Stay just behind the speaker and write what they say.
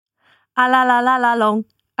A-la-la-la-la-long.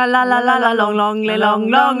 A-la-la-la-la-long, long,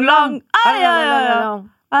 long, long. A-la-la-la-la-long.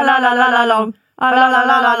 A-la-la-la-la-long.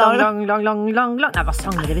 A-la-la-la-la-long. Nei, hva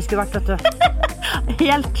sangere vi skulle vært, vet du.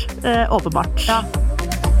 Helt åpenbart. Ja.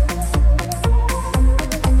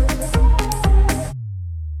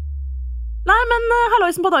 Nei, men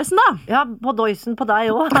halloisen på Doysen da. Ja, på Doysen på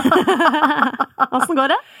deg også. Hvordan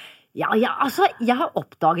går det? Ja, altså, jeg har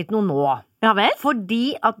oppdaget noe nå. Ja vel?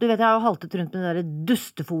 Fordi at, du vet, jeg har jo haltet rundt med den der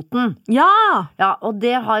dustefoten. Ja. Ja, og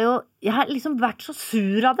det har jo, jeg har liksom vært så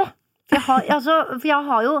sur av det. For jeg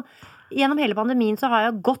har jo, gjennom hele pandemien så har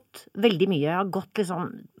jeg gått veldig mye. Jeg har gått liksom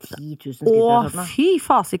 10 000 skritt. Å, fy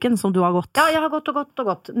fasiken som du har gått. Ja, jeg har gått og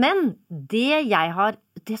gått. Men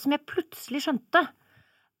det som jeg plutselig skjønte,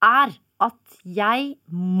 er at jeg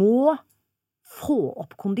må få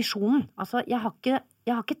opp kondisjonen. Altså, jeg har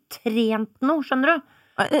ikke trent noe, skjønner du?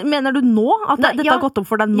 Mener du nå? At dette har gått opp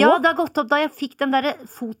for deg nå? Ja, det har gått opp da jeg fikk den der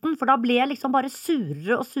foten, for da ble jeg liksom bare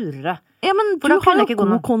surere og surere. Ja, men du har jo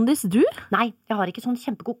god kondis, du? Nei, jeg har ikke sånn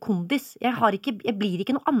kjempegod kondis. Jeg blir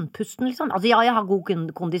ikke noe andpusten, liksom. Altså, ja, jeg har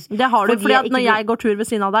god kondis. Det har du, fordi at når jeg går tur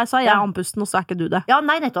ved siden av deg, så er jeg andpusten, og så er ikke du det. Ja,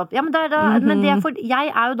 nei, nettopp. Ja, men men det er for,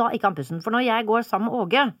 jeg er jo da ikke andpusten, for når jeg går sammen med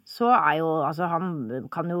Åge, så er jo, altså, han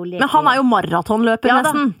kan jo leke. Men han er jo maratonløper,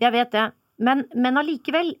 nesten. Ja, jeg vet det. Men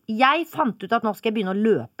allikevel, jeg fant ut at nå skal jeg begynne å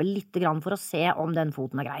løpe litt grann for å se om den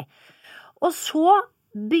foten er grei. Og så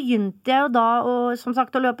begynte jeg jo da, som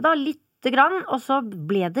sagt, å løpe da, litt grann, og så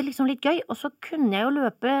ble det liksom litt gøy, og så kunne jeg jo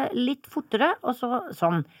løpe litt fortere, og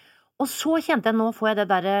sånn. Og så kjente jeg, nå får jeg det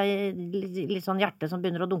der litt sånn hjerte som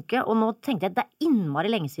begynner å dunke, og nå tenkte jeg, det er innmari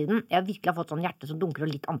lenge siden jeg virkelig har fått sånn hjerte som dunker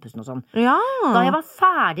og litt andpusten og sånn. Ja. Da jeg var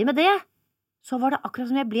ferdig med det, så var det akkurat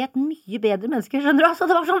som jeg ble et mye bedre menneske, skjønner du? Altså,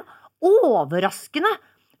 det var sånn overraskende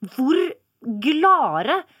hvor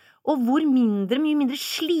glade og hvor mye mindre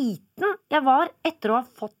sliten jeg var etter å ha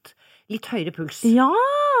fått litt høyere puls. Ja.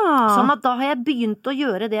 Sånn at da har jeg begynt å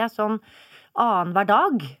gjøre det sånn annenhver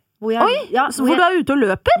dag. Hvor du er ute og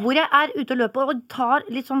løper? Hvor jeg er ute og løper og tar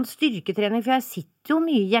litt sånn styrketrening, for jeg sitter jo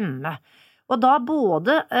mye hjemme. Og da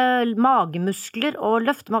både magemuskler og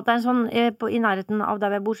løfte meg opp. Det er en sånn, i nærheten av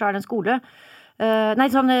der jeg bor, så er det en skole. Nei,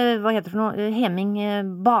 sånn, hva heter det for noe? Heming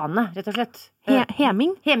bane, rett og slett.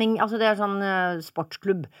 Heming? Heming, altså det er sånn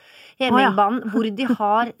sportsklubb. Hemingbanen, hvor de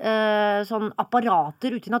har sånn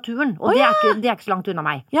apparater ute i naturen. Og det er ikke så langt unna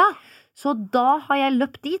meg. Ja. Så da har jeg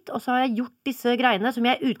løpt dit, og så har jeg gjort disse greiene som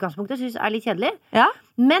jeg i utgangspunktet synes er litt kjedelig. Ja.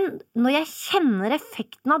 Men når jeg kjenner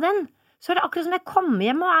effekten av den, så er det akkurat som jeg kommer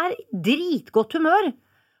hjem og er dritgodt humør.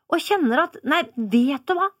 Og kjenner at, nei, vet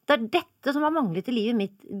du hva? Det er dette som har manglet i livet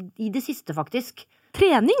mitt i det siste, faktisk.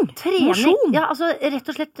 Trening? Mosjon? Ja, altså rett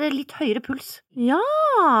og slett litt høyere puls. Ja.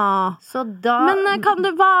 Så da... Men kan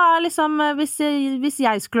det være liksom, hvis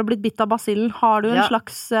jeg skulle blitt bitt av basillen, har du en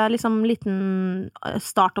slags liksom liten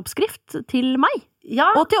startoppskrift til meg?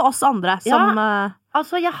 Ja. Og til oss andre som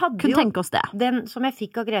altså, jeg hadde kunne tenke oss det. Den som jeg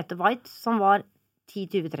fikk av Grete Waitz, som var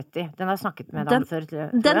 10-20-30. Den har jeg snakket med deg før.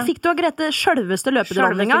 Den fikk du av Grete sjølveste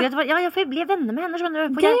løpedronninga. Ja, for jeg ble venner med henne, skjønner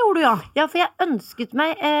du. Det gjorde du, ja. Ja, for jeg ønsket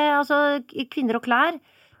meg, altså, Kvinner og klær.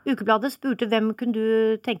 Ukebladet spurte hvem kunne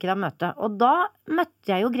du tenke deg å møte. Og da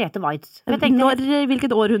møtte jeg jo Grete Waitz.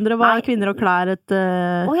 Hvilket århundre var Kvinner og klær et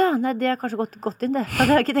nei, det er kanskje gått inn det. Det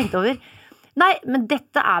har jeg ikke tenkt over. Nei, men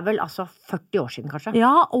dette er vel altså 40 år siden, kanskje.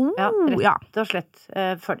 Ja, rett og slett.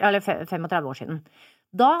 Eller 35 år siden.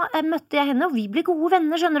 Da møtte jeg henne, og vi ble gode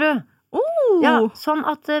venner, skjønner du. Ja, sånn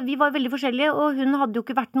at vi var veldig forskjellige, og hun hadde jo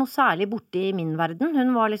ikke vært noe særlig borte i min verden.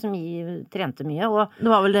 Hun var liksom trente mye. Og,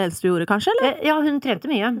 det var vel det eneste du gjorde, kanskje, eller? Ja, hun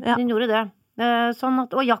trente mye. Ja. Hun gjorde det. Sånn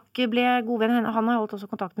at, og Jack ble god venn. Han har holdt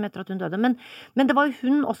også kontakten med etter at hun døde. Men det var jo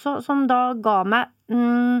hun også som da ga meg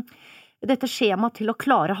dette skjemaet til å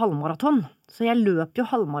klare halvmaraton. Så jeg løp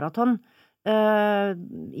jo halvmaraton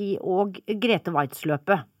og Grete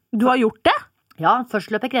Waitz-løpet. Du har gjort det? Ja, først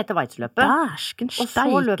løp jeg Grete Waitz-løpet, og så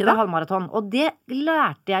løp jeg halvmaraton. Og det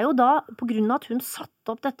lærte jeg jo da, på grunn av at hun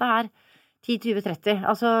satte opp dette her 10-20-30.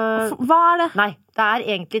 Altså, hva er det? Nei, det er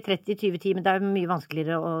egentlig 30-20-10, men det er mye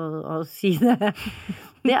vanskeligere å si det.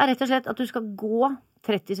 Det er rett og slett at du skal gå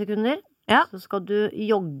 30 sekunder, så skal du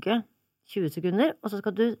jogge 20 sekunder, og så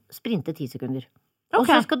skal du sprinte 10 sekunder. Og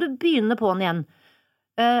så skal du begynne på den igjen.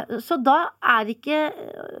 Så da er det ikke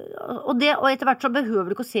og etter hvert så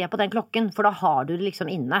behøver du ikke å se på den klokken, for da har du det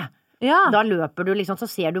liksom inne. Da løper du liksom, så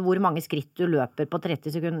ser du hvor mange skritt du løper på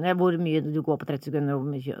 30 sekunder, hvor mye du går på 30 sekunder og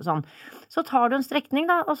mye, sånn. Så tar du en strekning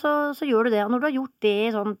da, og så gjør du det. Og når du har gjort det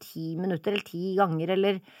i sånn 10 minutter eller 10 ganger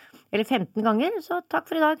eller 15 ganger, så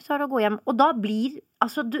takk for i dag, så er det å gå hjem. Og da blir,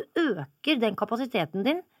 altså du øker den kapasiteten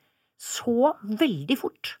din så veldig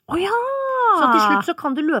fort. Så til slutt så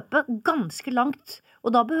kan du løpe ganske langt,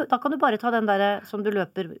 og da kan du bare ta den der som du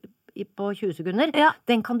løper på 20 sekunder,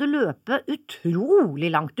 den kan du løpe utrolig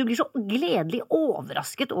langt. Du blir så gledelig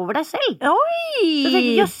overrasket over deg selv. Oi! Så jeg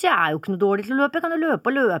tenker, jøss, jeg er jo ikke noe dårlig til å løpe. Jeg kan jo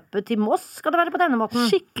løpe til Moss, skal det være på denne måten.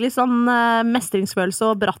 Skikkelig sånn mestringsfølelse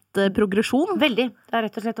og bratt progresjon. Veldig. Det er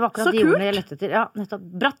rett og slett akkurat de ordene jeg lette etter. Ja, nettopp.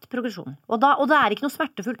 Bratt progresjon. Og det er ikke noe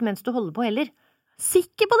smertefullt mens du holder på heller.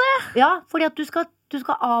 Sikker på det? Ja, fordi at du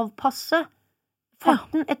skal avpasse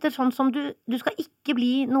farten etter sånn som du skal ikke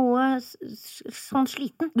bli noe sånn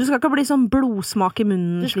sliten. Du skal ikke bli sånn blodsmak i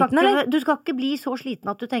munnen sliten, eller? Du skal ikke bli så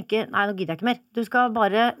sliten at du tenker, nei, nå gidder jeg ikke mer. Du skal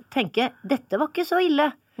bare tenke, dette var ikke så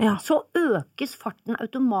ille. Ja. Så økes farten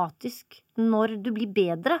automatisk når du blir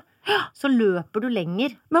bedre. Så løper du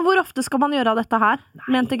lenger. Men hvor ofte skal man gjøre dette her?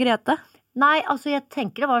 Mente Grete? Nei, altså jeg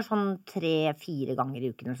tenker det var sånn 3-4 ganger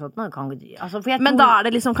i uken eller sånt. Men da er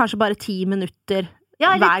det liksom kanskje bare 10 minutter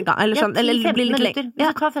hver gang, eller sånn, eller blir litt lenger. Hvis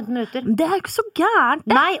det tar 15 minutter. Det er jo ikke så gærent,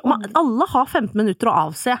 det. Nei, alle har 15 minutter å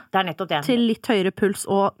avse. Det er nettopp det. Til litt høyere puls,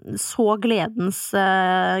 og så gledens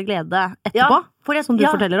glede etterpå, som du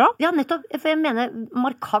forteller om. Ja, nettopp. For jeg mener,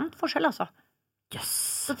 markant forskjell, altså. Yes.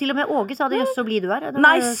 Så til og med Åge sa det, jøss, så blid du er.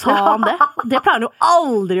 Nei, sa han det? Det pleier han jo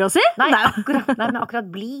aldri å si. Nei, men akkurat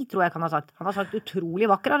blid, tror jeg han har sagt. Han har sagt utrolig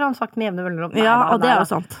vakker, har han sagt med jevne mellomrom. Og det er jo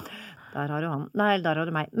sant. Der har du han. Nei, der har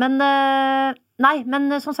du meg.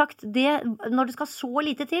 Men som sagt, når det skal så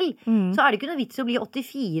lite til, så er det ikke noe vits å bli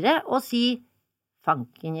 84 og si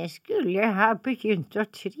fanken, jeg skulle ha begynt å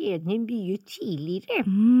trene mye tidligere.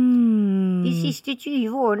 De siste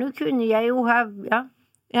 20 årene kunne jeg jo ha,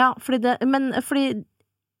 fordi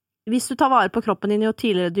hvis du tar vare på kroppen din, jo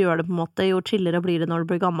tidligere du gjør det på en måte, jo chillere blir det når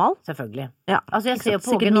du blir gammel. Selvfølgelig. Ja. Altså, jeg ser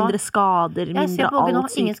på sikkert mindre skader, mindre alt sykdom. Jeg ser på Åge nå,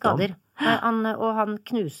 ingen skader. Og han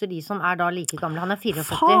knuser de som er da like gamle. Han er 74.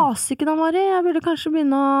 Fasiken da, Mari. Jeg burde kanskje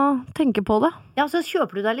begynne å tenke på det. Ja, så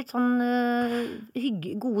kjøper du deg litt sånn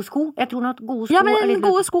gode sko. Jeg tror at gode sko Ja, men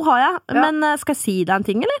gode sko har jeg. Ja. Men skal jeg si deg en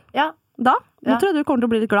ting, eller? Ja. Da? Nå tror jeg du kommer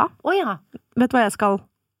til å bli litt glad. Ja. Vet du hva jeg skal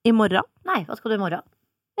i morgen? Nei, hva skal du i morgen?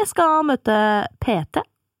 Jeg skal møte PT.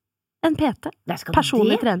 En PT.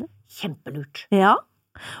 Personlig trener. Kjempelurt. Ja.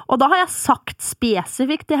 Og da har jeg sagt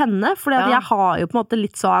spesifikt til henne, fordi at jeg har jo på en måte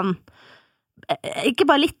litt sånn ikke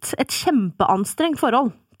bare litt, et kjempeanstrengt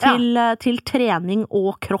forhold til trening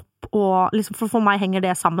og kropp, og liksom for meg henger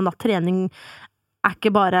det sammen, at trening er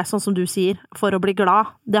ikke bare, sånn som du sier, for å bli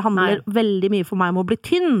glad. Det handler veldig mye for meg om å bli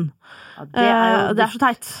tynn. Ja, det er så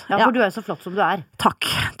teit. Ja, for du er jo så flott som du er. Takk,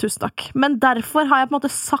 tusen takk. Men derfor har jeg på en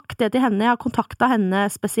måte sagt det til henne. Jeg har kontaktet henne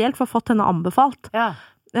spesielt, for å ha fått henne anbefalt. Ja.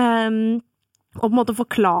 Og på en måte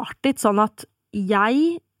forklart litt sånn at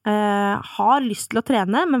jeg har lyst til å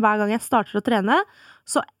trene, men hver gang jeg starter å trene,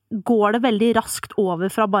 så går det veldig raskt over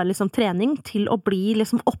fra bare liksom trening til å bli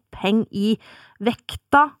liksom oppheng i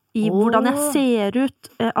vekta, i hvordan jeg ser ut.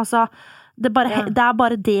 Altså, det er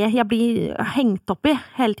bare det jeg blir hengt opp i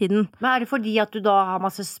hele tiden. Men er det fordi at du da har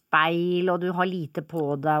masse speil, og du har lite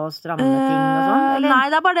på deg og stramme ting og sånn? Eller? Nei,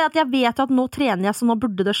 det er bare det at jeg vet at nå trener jeg, så nå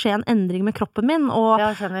burde det skje en endring med kroppen min, og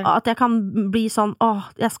at jeg kan bli sånn,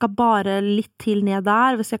 jeg skal bare litt til ned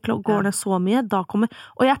der, hvis jeg går ned så mye, da kommer,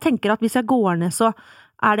 og jeg tenker at hvis jeg går ned, så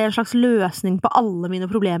er det en slags løsning på alle mine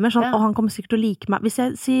problemer, sånn, og han kommer sikkert til å like meg. Hvis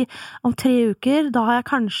jeg sier om 3 uker, da har jeg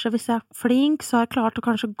kanskje, hvis jeg er flink, så har jeg klart å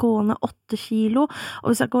kanskje gå ned 8 kilo,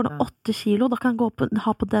 og hvis jeg går ned 8 kilo, da kan jeg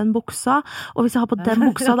ha på den buksa, og hvis jeg har på den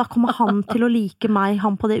buksa, da kommer han til å like meg,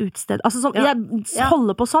 han på det utstedet. Altså sånn, jeg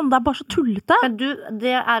holder på sånn, det er bare så tullete. Men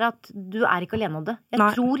det er at du er ikke alene om det.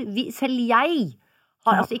 Jeg tror, selv jeg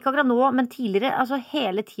har, altså ikke akkurat nå, men tidligere, altså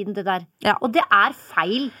hele tiden det der. Og det er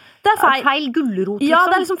feil. Det er feil gulrot, liksom. Ja,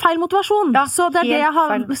 det er liksom feil motivasjon. Så det er det jeg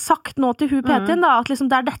har sagt nå til hun PT-en, da, at liksom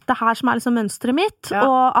det er dette her som er liksom mønstret mitt,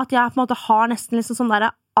 og at jeg på en måte har nesten liksom sånn der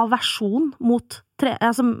aversjon mot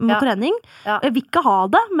trening. Jeg vil ikke ha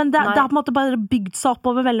det, men det har på en måte bare bygd seg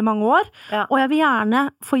opp over veldig mange år, og jeg vil gjerne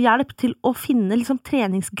få hjelp til å finne liksom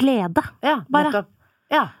treningsglede. Nettopp.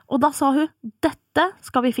 Og da sa hun, dette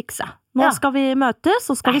skal vi fikse. Nå skal vi møtes,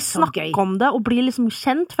 og skal vi snakke om det, og bli liksom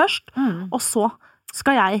kjent først, og så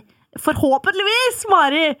skal jeg forhåpentligvis,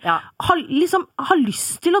 Mari, ha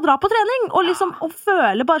lyst til å dra på trening, og liksom å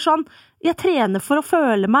føle bare sånn, jeg trener for å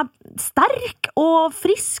føle meg sterk, og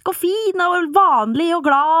frisk, og fin, og vanlig, og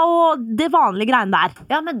glad, og det vanlige greiene der.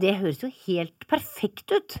 Ja, men det høres jo helt perfekt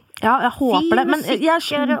ut. Ja, jeg håper det, men jeg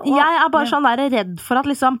er bare sånn der redd for at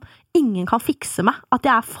liksom ingen kan fikse meg, at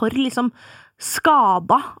jeg er for liksom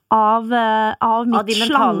skada av mitt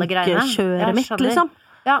slankekjøret mitt, liksom.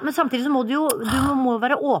 Ja, men samtidig så må du må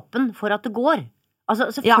være åpen for at det går. Altså,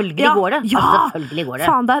 selvfølgelig går det. Ja, selvfølgelig går det.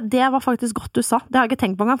 Faen, det var faktisk godt du sa. Det har jeg ikke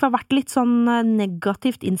tenkt på engang, for jeg har vært litt sånn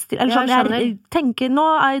negativt innstilt. Eller sånn, jeg tenker, nå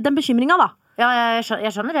er den bekymringen da. Ja,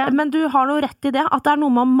 jeg skjønner det. Men du har noe rett i det, at det er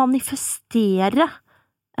noe med å manifestere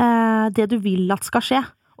det du vil at skal skje.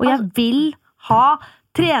 Og jeg vil ha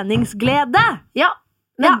treningsglede! Ja,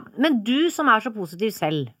 men du som er så positiv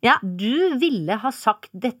selv, du ville ha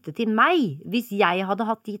sagt dette til meg hvis jeg hadde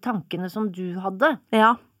hatt de tankene som du hadde.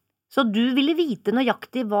 Ja. Så du ville vite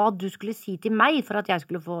nøyaktig hva du skulle si til meg for at jeg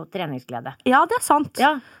skulle få treningsglede. Ja, det er sant.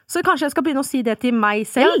 Ja. Så kanskje jeg skal begynne å si det til meg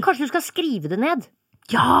selv? Ja, kanskje du skal skrive det ned.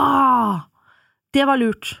 Ja! Det var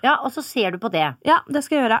lurt. Ja, og så ser du på det. Ja, det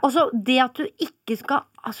skal jeg gjøre. Og så det at du ikke skal,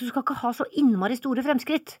 altså du skal ikke ha så innmari store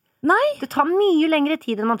fremskritt. Nei. Det tar mye lengre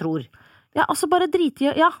tid enn man tror. Ja, og så bare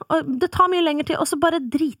drite i, det tar mye lengre tid, og så bare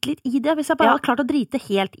drite litt i det, hvis jeg bare hadde klart å drite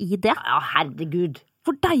helt i det. Ja, herregud.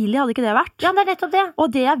 Hvor deilig hadde ikke det vært? Ja, det er nettopp det.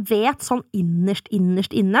 Og det jeg vet sånn innerst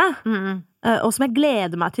inne, og som jeg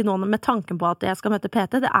gleder meg til nå med tanken på at jeg skal møte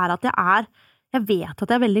PT, det er at jeg vet at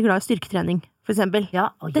jeg er veldig glad i styrketrening, for eksempel.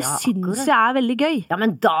 Det synes jeg er veldig gøy. Ja,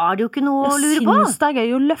 men da er det jo ikke noe å lure på. Jeg synes det er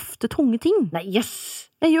gøy å løfte tunge ting. Nei, jøss.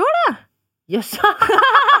 Jeg gjør det. Jøss.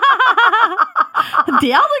 Det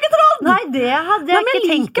hadde jeg ikke trodd! Nei, det hadde jeg ikke tenkt over engang. Men jeg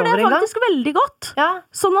liker det faktisk veldig godt. Ja.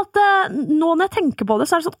 Sånn at nå når jeg tenker på det,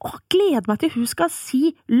 så er det sånn, gleder meg til hun skal si,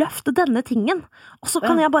 løfte denne tingen. Og så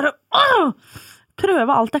kan jeg bare,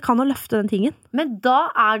 prøve alt jeg kan å løfte den tingen. Men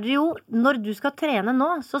da er det jo, når du skal trene nå,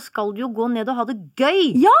 så skal du jo gå ned og ha det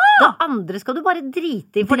gøy. Ja! Det andre skal du bare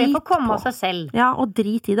drite i, for det får komme av seg selv. Ja, og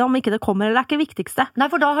drit i det, om ikke det kommer, eller det er ikke det viktigste. Nei,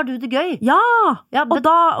 for da har du det gøy. Ja, og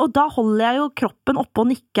da holder jeg jo kroppen oppe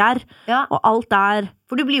og nikker, og alt er...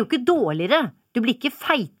 For du blir jo ikke dårligere. Du blir ikke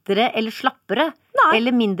feitere eller slappere,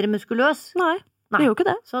 eller mindre muskuløs. Nei, det gjør jo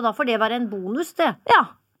ikke det. Så da får det være en bonus, det. Ja.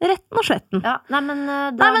 Retten og sletten. Ja,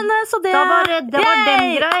 så det var den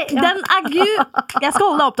grei. Ja. Den er gud. Jeg skal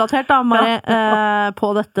holde deg oppdatert da, Mari,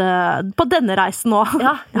 på denne reisen nå.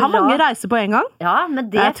 Ja, jeg har mange reiser på en gang. Ja, men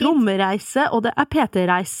det er trommereise, og det er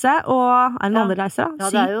PT-reise, og er det noen andre reiser da? Ja,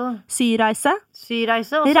 det er jo syreise.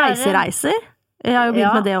 Syreise, og så reisereiser. Jeg har jo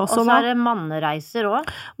begynt med det også nå. Og så er det mannereiser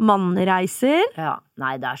også. Mannereiser. Ja,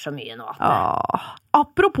 nei, det er så mye nå.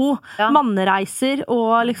 Apropos mannereiser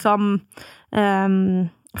og liksom...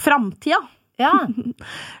 framtida. Ja.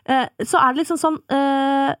 Så er det liksom sånn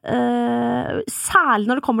særlig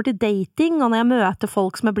når det kommer til dating, og når jeg møter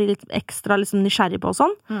folk som jeg blir litt ekstra liksom nysgjerrig på og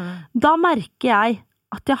sånn, da merker jeg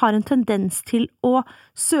at jeg har en tendens til å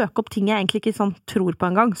søke opp ting jeg egentlig ikke sånn tror på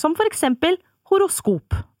engang. Som for eksempel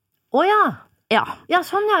horoskop. Åja! Ja,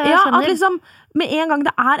 sånn jeg skjønner. At liksom, med en gang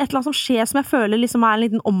det er et eller annet som skjer som jeg føler liksom er en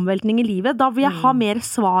liten omveltning i livet, da vil jeg ha mer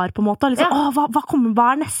svar på en måte. Liksom, hva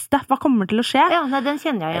er neste? Hva kommer til å skje? Ja, nei, den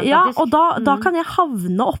kjenner jeg igjen, faktisk. Og da kan jeg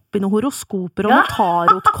havne oppi noen horoskoper og noen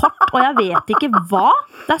tarotkort, og jeg vet ikke hva.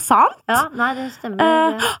 Det er sant. Ja, nei, det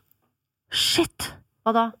stemmer. Shit.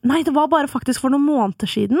 Hva da? Nei, det var bare faktisk for noen måneder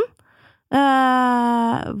siden.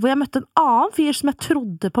 Hvor jeg møtte en annen fyr som jeg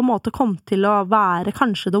trodde på en måte kom til å være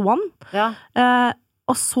kanskje the one. Ja.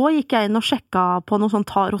 Og så gikk jeg inn og sjekka på noen sånn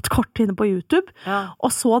tarotkort inne på YouTube,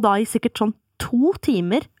 og så da i sikkert sånn 2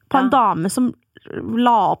 timer på en dame som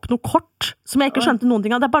la opp noe kort som jeg ikke skjønte noen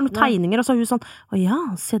ting av. Det er bare noen tegninger, og så hun sånn,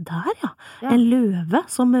 se der, en løve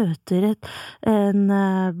som møter en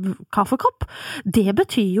kaffekopp. Det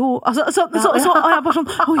betyr jo, og jeg bare sånn,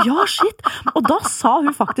 shit. Og da sa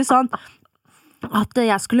hun faktisk sånn, at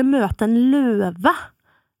jeg skulle møte en løve,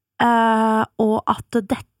 og at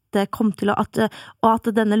dette kom til å, og at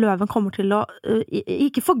denne løven kommer til å,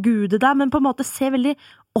 ikke forgude deg, men på en måte se veldig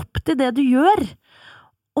opp til det du gjør.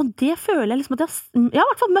 Og det føler jeg liksom at jeg har i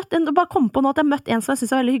hvert fall møtt en, bare kom på nå at jeg har møtt en som jeg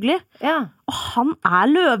synes er veldig hyggelig. Ja. Og han er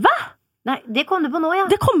løve! Nei, det kom du på nå, ja.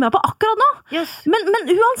 Det kommer jeg på akkurat nå. Yes. Men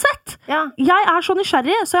uansett, jeg er så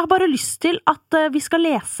nysgjerrig, så jeg har bare lyst til at vi skal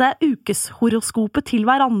lese ukeshoroskopet til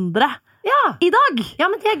hverandre i dag. Ja,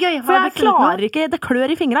 men det er gøy. For jeg klarer ikke, det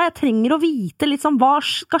klør i fingrene. Jeg trenger å vite litt sånn hva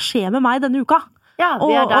skal skje med meg denne uka. Ja,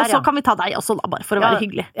 vi er der, og så kan vi ta deg også da, bare for å være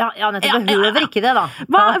hyggelig. Ja, nettopp, behøver ikke det da.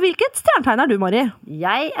 Hvilket stjernetegn er du, Mari?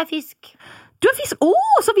 Jeg er fisk. Du er fisk?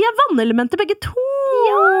 Så vi er vannelementer begge to!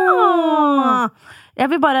 Ja!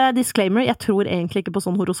 Jeg vil bare disclaimer, jeg tror egentlig ikke på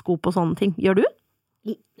sånn horoskop og sånne ting. Gjør du?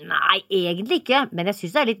 Nei, egentlig ikke, men jeg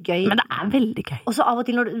synes det er litt gøy. Men det er veldig gøy. Og så av og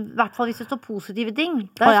til, i hvert fall hvis det står positive ting.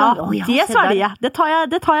 Det svelger jeg. Det tar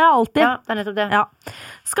jeg alltid. Ja, det er nettopp det. Ja.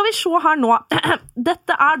 Skal vi se her nå.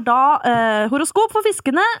 Dette er da horoskop for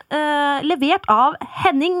fiskene, levert av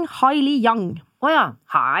Henning Haili Yang.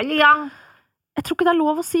 Haili Yang. Jeg tror ikke det er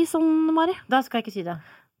lov å si sånn, Mari. Da skal jeg ikke si det.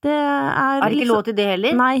 Det er det ikke lov til det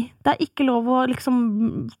heller? Nei, det er ikke lov å liksom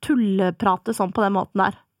tulleprate sånn på den måten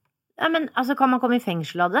der. Ja, men altså, kan man komme i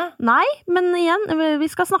fengsel av det? Nei, men igjen, vi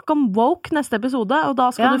skal snakke om woke neste episode, og da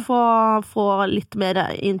skal du få litt mer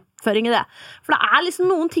innføring i det. For det er liksom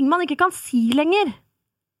noen ting man ikke kan si lenger.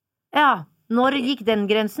 Ja, når gikk den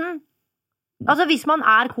grensen? Altså, hvis man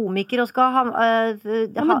er komiker og skal ha...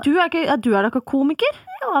 men du er da ikke komiker?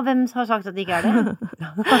 Ja, hvem har sagt at det ikke er det?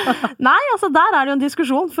 Nei, altså, der er det jo en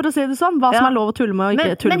diskusjon, for å si det sånn, hva som er lov å tulle med og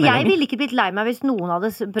ikke tulle med. Men jeg ville ikke blitt lei meg hvis noen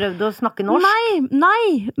hadde prøvd å snakke norsk.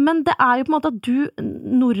 Nei, men det er jo på en måte at du,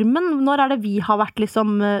 nordmenn, når er det vi har vært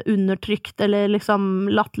liksom undertrykt, eller liksom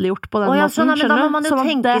latterliggjort på den måten, skjønner du? Men da må man jo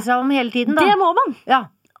tenke seg om hele tiden, da. Det må man! Ja.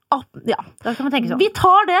 Ja. Da skal man tenke sånn. Vi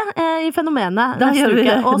tar det i fenomenet neste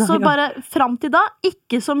uke. Og så bare fram til da,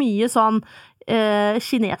 ikke så mye sånn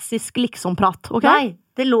kinesisk liksom-prat, ok? Nei,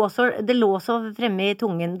 det lå så fremme i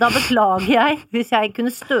tungen. Da beklager jeg hvis jeg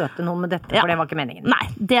kunne støte noen med dette, for det var ikke meningen. Nei,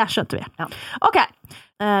 det skjønte vi. Ja. Ok,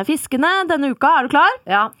 fiskene denne uka, er du klar?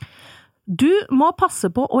 Ja. Du må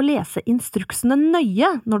passe på å lese instruksene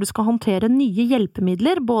nøye når du skal håndtere nye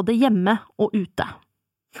hjelpemidler, både hjemme og ute.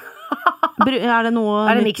 Er det noe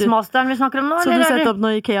Er det Mixmasteren vi snakker om nå? Så du setter opp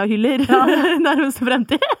noen IKEA-hyller nærmest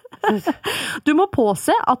fremtid? Du må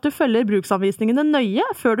påse at du følger bruksanvisningene nøye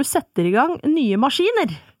før du setter i gang nye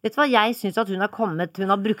maskiner. Vet du hva, jeg synes at hun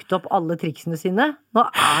har brukt opp alle triksene sine. Nå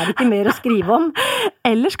er det ikke mer å skrive om.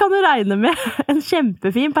 Ellers kan du regne med en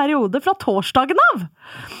kjempefin periode fra torsdagen av.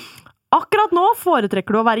 Akkurat nå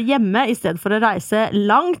foretrekker du å være hjemme i stedet for å reise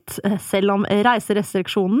langt, selv om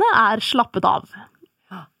reiserestriksjonene er slappet av.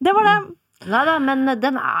 Det var det. Neida, men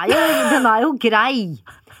den er jo grei.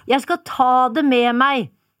 Jeg skal ta det med meg.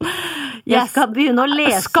 Jeg skal begynne å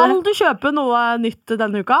lese. Skal du kjøpe noe nytt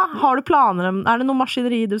denne uka? Har du planer? Er det noe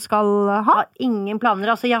maskineri du skal ha? Jeg har ingen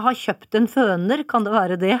planer. Altså, jeg har kjøpt en føner. Kan det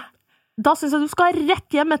være det? Da synes jeg du skal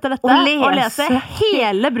rett hjem etter dette og lese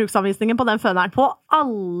hele bruksanvisningen på den føneren. På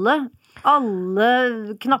alle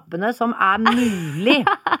knappene som er mulig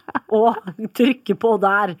å trykke på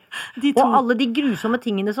der. Og alle de grusomme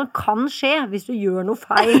tingene som kan skje hvis du gjør noe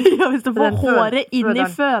feil. Ja, hvis du får håret inn i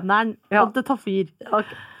føneren, og det tar fyr.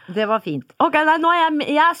 Okay, det var fint. Ok, nå er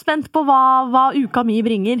jeg spent på hva uka mi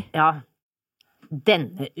bringer. Ja,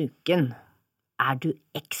 denne uken er du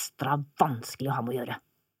ekstra vanskelig å ha med å gjøre.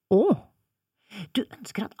 Du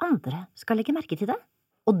ønsker at andre skal legge merke til det.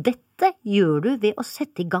 Og dette gjør du ved å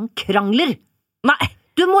sette i gang krangler. Nei!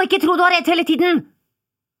 Du må ikke tro du har rett hele tiden!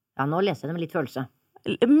 Ja, nå leser jeg det med litt følelse.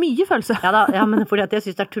 Mye følelse. Ja, men fordi at jeg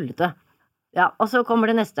synes det er tullete. Ja, og så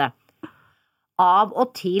kommer det neste. Av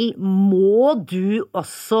og til må du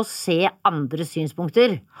også se andre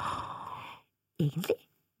synspunkter. Egentlig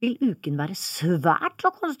vil uken være svært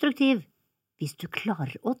så konstruktiv hvis du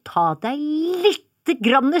klarer å ta deg litt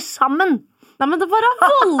grann sammen. Nei, men det var da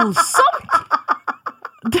voldsomt!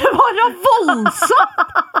 Det var da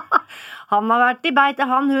voldsomt! Han har vært i beit,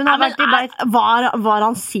 hun har vært i beit. Var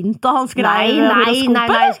han sint da han skrev horoskopet?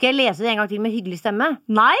 Nei, skal jeg lese det en gang til med hyggelig stemme?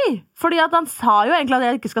 Nei, fordi at han sa jo egentlig at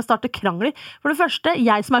jeg ikke skal starte krangler. For det første,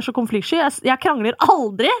 jeg som er så konfliktsky, jeg krangler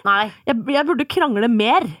aldri. Nei. Jeg burde krangle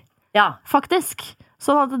mer, faktisk.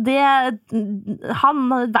 Sånn at han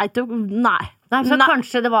vet jo, nei. Så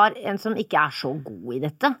kanskje det var en som ikke er så god i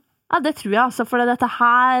dette? Ja, det tror jeg, altså, for dette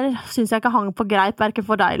her synes jeg ikke hang på greip, hverken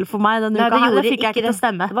for deg eller for meg denne uka her. Det fikk jeg ikke til å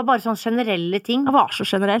stemme. Det var bare sånn generelle ting. Det var så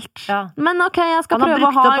generelt. Ja. Men ok, jeg skal prøve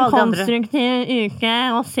å ha en konstruktiv uke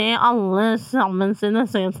og se alle sammen sine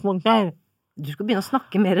synspunkter. Du skal begynne å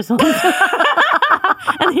snakke mer sånn.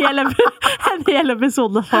 en hel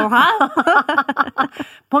episode sånn her.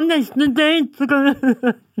 På neste date så kan du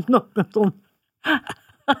snakke sånn.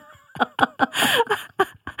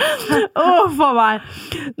 For meg.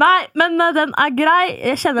 Nei, men den er grei.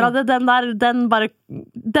 Jeg kjenner at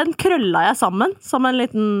den krølla jeg sammen som en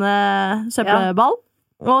liten søppelball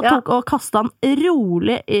og kastet den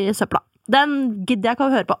rolig i søpla. Den gidder jeg ikke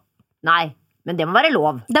å høre på. Nei, men det må være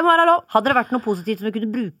lov. Det må være lov. Hadde det vært noe positivt som vi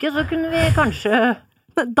kunne bruke, så kunne vi kanskje...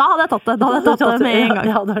 Da hadde jeg tatt det med en gang.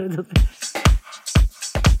 Ja, da hadde jeg tatt det.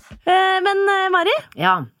 Men Mari?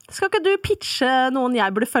 Ja. Skal ikke du pitche noen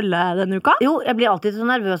jeg burde følge denne uka? Jo, jeg blir alltid så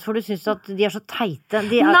nervøs, for du synes at de er så teite.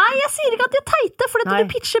 Nei, jeg sier ikke at de er teite, for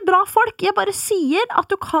du pitcher bra folk. Jeg bare sier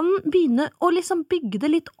at du kan begynne å liksom bygge det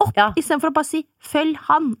litt opp, i stedet for å bare si, følg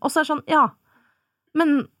han. Og så er det sånn, men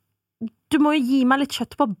du må jo gi meg litt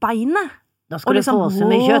kjøtt på beinet. Da skal du få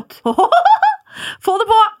så mye kjøtt. Få det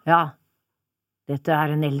på! Ja. Dette er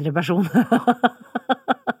en eldre person.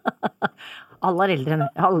 Alle er eldre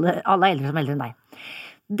som er eldre enn deg.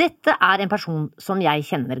 Dette er en person som jeg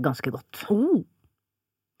kjenner ganske godt.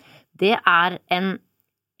 Det er en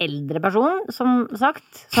eldre person, som sagt.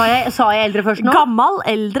 Sa jeg eldre først nå? Gammel,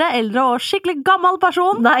 eldre og skikkelig gammel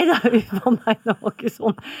person. Nei, det var ikke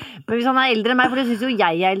sånn. Men hvis han er eldre enn meg, for det synes jo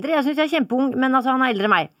jeg er eldre. Jeg synes jeg er kjempeung, men altså han er eldre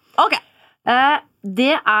enn meg. Ok.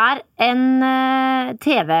 Det er en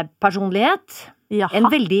TV-personlighet. Jaha. En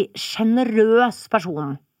veldig generøs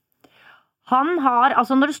person. Han har,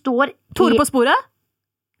 altså når det står Tore på sporet?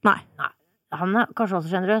 Nei. Han er kanskje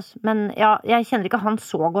også generøs, men ja, jeg kjenner ikke han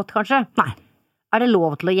så godt, kanskje. Nei. Er det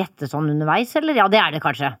lov til å gjette sånn underveis, eller? Ja, det er det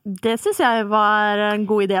kanskje. Det synes jeg var en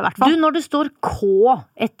god idé, i hvert fall. Du, når det står K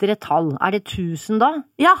etter et tall, er det 1000 da?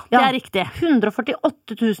 Ja, det er riktig.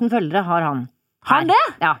 148 000 følgere har han. Har han det?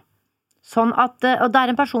 Ja. Sånn at, og det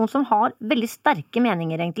er en person som har veldig sterke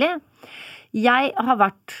meninger, egentlig. Jeg har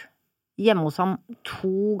vært hjemme hos ham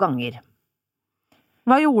 2 ganger.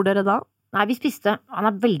 Hva gjorde dere da? Nei, vi spiste. Han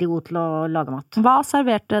er veldig god til å lage mat. Hva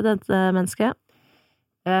serverte dette mennesket?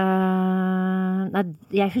 Nei,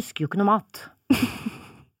 jeg husker jo ikke noe mat.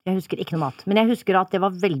 Jeg husker ikke noe mat. Men jeg husker at det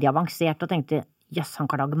var veldig avansert og tenkte, jøss, han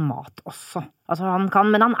kan lage mat også. Altså, han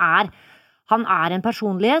kan, men han er en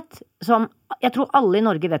personlighet som, jeg tror alle i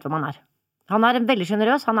Norge vet hvem han er. Han er veldig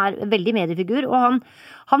generøs, han er veldig mediefigur, og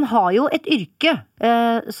han har jo et yrke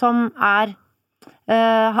som er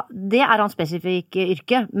det er hans spesifikke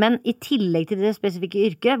yrke, men i tillegg til det spesifikke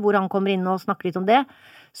yrket, hvor han kommer inn og snakker litt om det,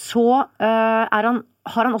 så har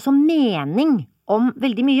han også mening om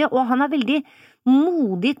veldig mye, og han er veldig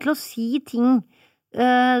modig til å si ting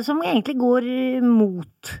som egentlig går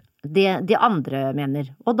mot det andre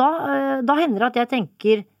mener. Og da hender det at jeg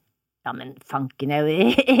tenker, ja, men fanken er jo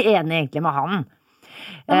enig egentlig med han.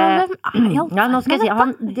 Nå skal jeg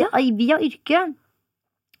si, via yrke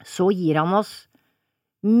så gir han oss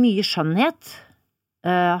mye skjønnhet.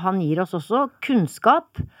 Han gir oss også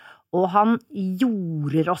kunnskap, og han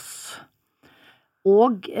jorder oss.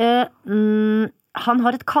 Og han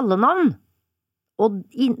har et kallenavn, og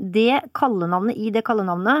i det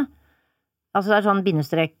kallenavnet, altså det er sånn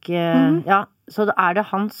bindestrek, ja, så er det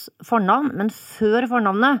hans fornavn, men før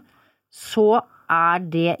fornavnet, så er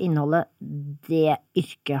det innholdet det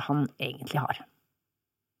yrket han egentlig har.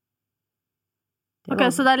 Ok,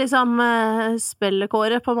 så det er liksom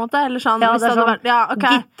spillekåre på en måte, eller sånn? Ja, det er sånn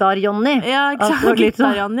Gitar-Johnny. Ja, ikke sant,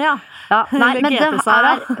 Gitar-Johnny, ja. Nei, men det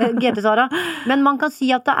er GT-Sara. Men man kan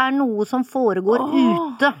si at det er noe som foregår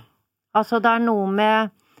ute. Altså, det er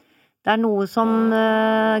noe som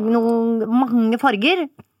mange farger.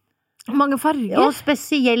 Mange farger? Og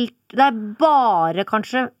spesielt, det er bare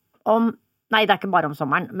kanskje nei, det er ikke bare om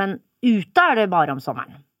sommeren, men ute er det bare om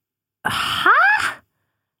sommeren. Hæ?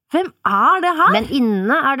 Hvem er det her? Men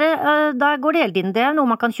inne der går det hele tiden. Det er noe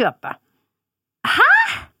man kan kjøpe. Hæ?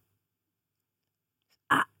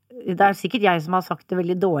 Det er sikkert jeg som har sagt det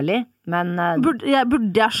veldig dårlig, men Burde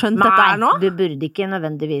jeg skjønt dette her nå? Nei, du burde ikke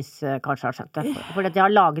nødvendigvis kanskje ha skjønt det. For jeg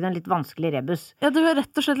har laget en litt vanskelig rebus. Ja, du har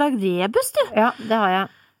rett og slett laget rebus, du. Ja, det har jeg.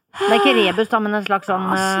 Det er ikke rebus da, men en slags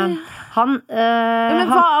sånn han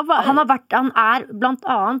er blant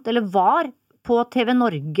annet, eller var på TV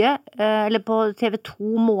Norge, eller på TV 2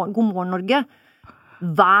 God morgen Norge,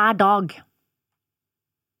 hver dag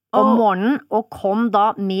om morgenen, og kom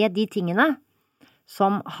da med de tingene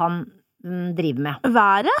som han driver med.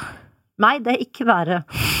 Været? Nei, det er ikke været.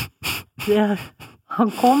 Han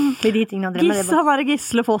kom med de tingene han driver med. Han var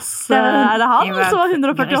Gisle Foss, er det han som var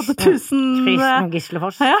 148 000? Kristen Gisle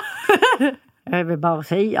Foss. Ja. Jeg vil bare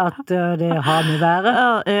si at det har med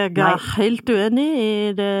været. Jeg er helt uenig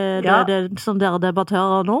i det som dere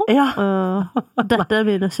debatterer nå. Ja. Dette er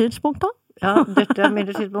mine synspunkter. Ja, dette er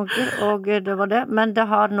mine synspunkter, og det var det. Men det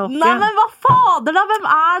har nok... Nei, men hva fader da? Hvem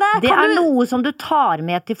er det? Det er noe som du tar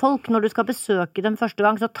med til folk. Når du skal besøke dem første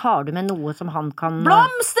gang, så tar du med noe som han kan...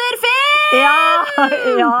 Blomsterfinn! Ja!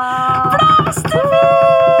 Blomsterfinn!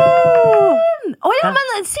 Ja,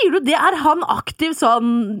 men sier du det? Er han aktiv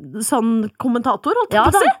sånn kommentator? Ja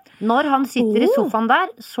da, når han sitter i sofaen der,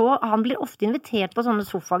 så han blir ofte invitert på sånne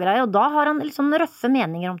sofagreier, og da har han litt sånn røffe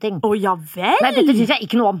meninger om ting. Ja vel? Nei, dette synes jeg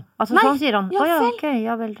ikke noe om. Altså, nei, sånn sier han. Ja vel. Ok,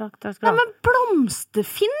 ja vel, takk skal du ha. Nei, men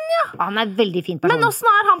Blomsterfinn, ja. Han er veldig fin person. Men hvordan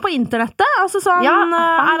er han på internettet? Altså sånn,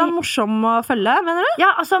 er han morsom å følge, mener du?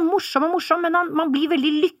 Ja, altså morsom, men man blir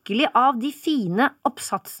veldig lykkelig av de fine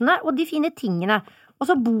oppsatsene og de fine tingene. Og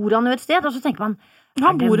så bor han jo et sted, og så tenker man...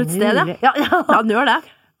 Han bor et sted, ja. Ja, han gjør det.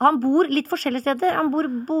 Han bor litt forskjellige steder. Han bor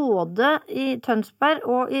både i Tønsberg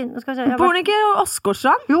og i... Skal vi se, bor han ikke i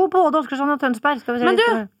Åsgårdstrand? Jo, både Åsgårdstrand og Tønsberg. Skal vi se. Men du,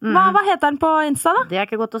 hva heter han på Insta da? Det er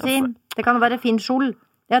ikke godt å si. Det kan være Finn Skjold.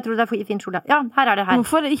 Jeg tror det er Finn Skjold. Ja, her er det her.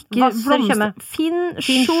 Hvorfor ikke Finn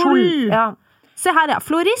Skjold? Ja. Se her, ja.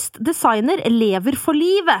 Florist, designer, lever for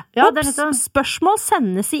livet. Spørsmål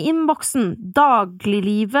sendes i innboksen.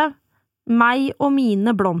 Dagliglivet, meg og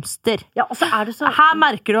mine blomster. Ja, og så det så... Her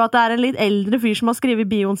merker du at det en litt eldre fyr som har skrevet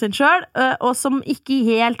bioen sin selv, og som ikke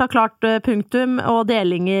helt har klart punktum og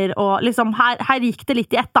delinger, og liksom, her gikk det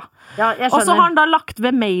litt i ett da. Ja, jeg skjønner. Og så har han da lagt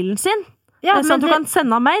ved mailen sin, sånn at du kan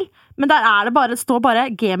sende han mail, men der står bare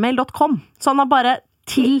gmail.com, så han har bare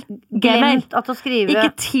til Gmail. Ikke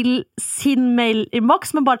til sin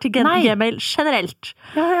mail-inbox, men bare til Gmail generelt.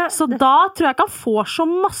 Så da tror jeg ikke han får så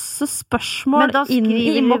masse spørsmål inn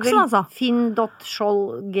i inboxen, altså.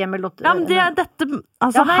 Finn.skjold.gmail. Ja, men dette,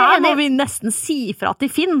 altså her må vi nesten si fra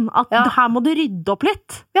til Finn, at her må du rydde opp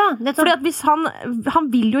litt. Fordi at hvis han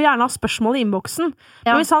vil jo gjerne ha spørsmål i inboxen,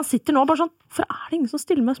 men hvis han sitter nå bare sånn, hvorfor det ingen som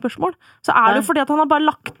stiller meg spørsmål? Så det fordi at han har bare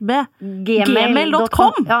lagt med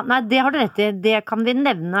gmail.com. Ja, nei, det har du rett i. Det kan vi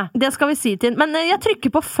nevne. Det skal vi si til. Men jeg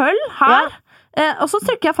trykker på følg her, og så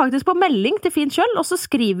trykker jeg faktisk på melding til Finn selv, og så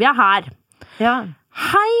skriver jeg her.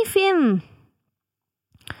 Hei, Finn.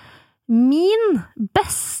 Min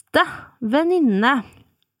beste venninne,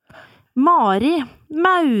 Mari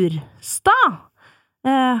Maurstad,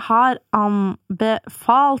 har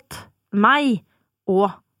anbefalt meg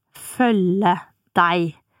å følge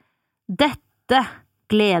deg. Dette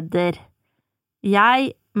gleder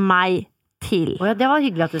jeg meg til. Det var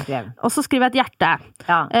hyggelig at du skrev. Og så skriver jeg et hjerte.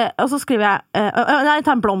 Og så skriver jeg nei, jeg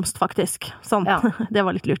tar en blomst faktisk. Sånn, det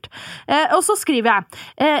var litt lurt. Og så skriver jeg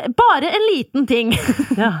bare en liten ting.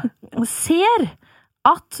 Ser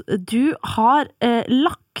at du har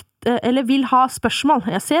lagt eller vil ha spørsmål.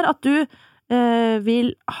 Jeg ser at du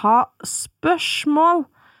vil ha spørsmål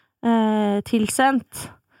tilsendt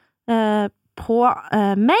på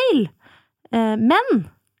mail, men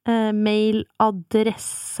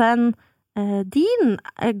mailadressen din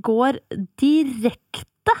går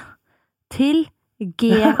direkte til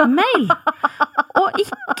Gmail, og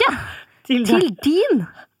ikke til din,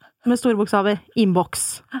 med store bokstaver,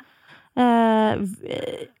 inbox.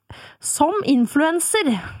 Som influencer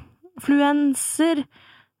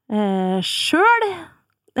selv,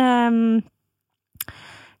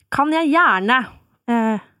 kan jeg gjerne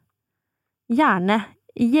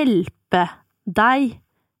hjelpe deg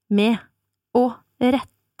med å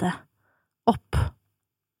rette opp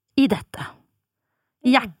i dette.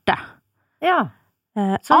 Hjerte.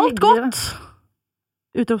 Alt godt!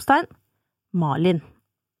 Utropstegn. Malin.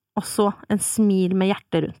 Og så en smil med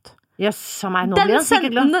hjerte rundt. Jøss, meg, nå blir han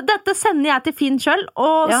sikkert glad. Dette sender jeg til Finn selv,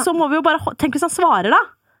 og så må vi jo bare tenk hvis han svarer da.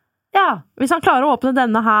 Hvis han klarer å åpne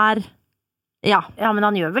denne her. Ja, men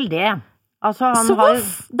han gjør vel det. Altså, så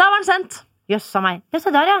da var han sendt. Jøssa meg. Ja,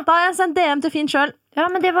 se der, ja. Da har jeg sendt DM til Finn selv. Ja,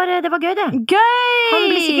 men det var gøy, det. Gøy! Han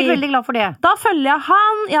blir sikkert veldig glad for det. Da følger jeg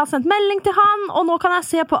han, jeg har sendt melding til han, og nå kan jeg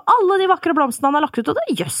se på alle de vakre blomstene han har lagt ut, og det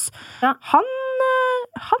Han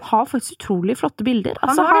har faktisk utrolig flotte bilder.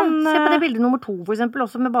 Altså, se på det bildet nummer 2, for eksempel,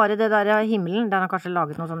 også med bare det der himmelen, der han kanskje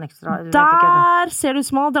laget noe sånn ekstra. Der ser det ut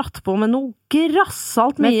som han har dratt på med noe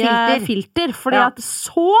grassalt mye filter, fordi at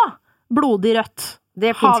så blodig rødt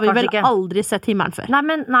har vi vel aldri sett himmelen før.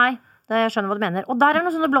 Nei, jeg skjønner hva du mener. Og der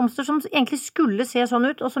noen sånne blomster som egentlig skulle se sånn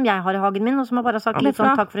ut, og som jeg har i hagen min, og som har bare sagt litt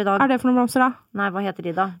sånn takk for i dag. Det for noen blomster da? Nei, hva heter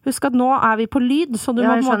de da? Husk at nå vi på lyd, så du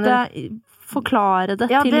må på en måte forklare det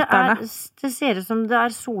til lytterne. Det ser ut som det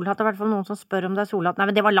solhatt, det i hvert fall noen som spør om det solhatt. Nei,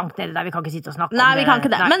 men det var langt nede der, vi kan ikke sitte og snakke om det. Nei, vi kan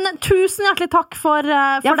ikke det. Men tusen hjertelig takk for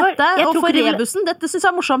dette, og for rebusen. Dette synes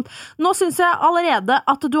jeg morsomt. Nå synes jeg allerede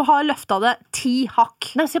at du har løftet det 10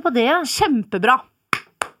 hakk. Nei, se på det. Kjempebra.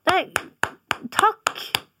 Takk.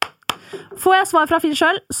 Får jeg svar fra Finn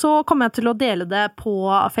selv, så kommer jeg til å dele det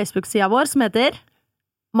på Facebook-siden vår, som heter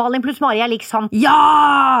Malin pluss Mari lik sant.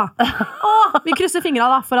 Ja! Vi krysser fingrene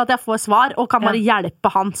da, for at jeg får svar, og kan bare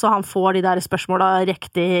hjelpe han, så han får de der spørsmålene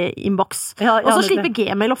riktig inbox. Og så slipper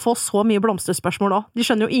Gmail å få så mye blomsterspørsmål også. De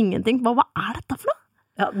skjønner jo ingenting. Hva dette for noe?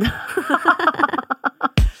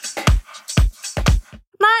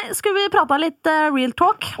 Nei, skal vi prate litt real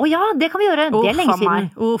talk? Ja, det kan vi gjøre. Det lenge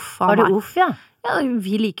siden. Var det uff, ja? Ja,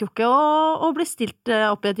 vi liker jo ikke å bli stilt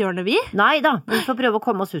opp i et hjørne, vi. Nei da, vi får prøve å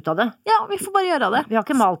komme oss ut av det. Ja, vi får bare gjøre det. Vi har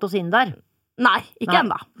ikke malt oss inn der. Nei, ikke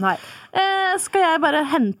enda. Skal jeg bare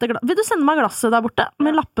hente Vil du sende meg glasset der borte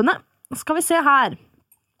med lappene? Skal vi se her.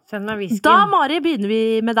 Send meg whisky. Da, Mari, begynner vi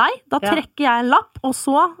med deg. Da trekker jeg en lapp, og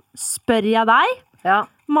så spør jeg deg.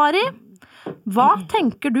 Mari, hva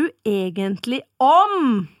tenker du egentlig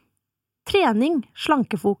om trening,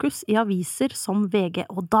 slankefokus i aviser som VG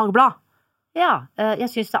og Dagblad? Ja, jeg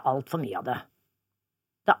synes det alt for mye av det.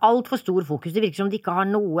 Det alt for stor fokus. Det virker som de ikke har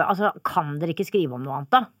noe. Altså, kan dere ikke skrive om noe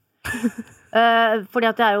annet da? Fordi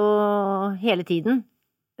at det jo hele tiden.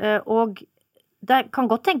 Og det kan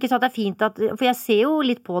godt tenkes at det fint at, for jeg ser jo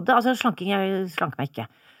litt på det, altså slanking, jeg slanker meg ikke.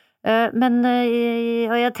 Men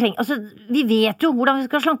jeg trenger, altså vi vet jo hvordan vi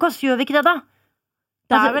skal slanke oss, gjør vi ikke det da?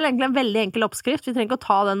 Det vel egentlig en veldig enkel oppskrift, vi trenger ikke å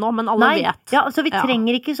ta den nå, men alle vet. Ja, altså vi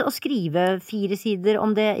trenger ikke å skrive 4 sider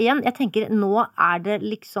om det igjen. Jeg tenker, nå det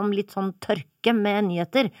liksom litt sånn tørke med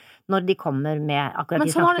nyheter, når de kommer med akkurat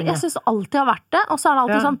de slankingene. Men jeg synes alltid har vært det, og så det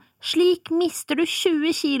alltid sånn, slik mister du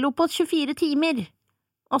 20 kilo på 24 timer.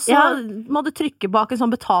 Og så må du trykke bak en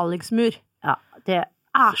sånn betalingsmur. Ja, det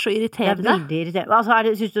så irriterende. Det veldig irriterende.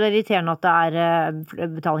 Altså, synes du det irriterende at det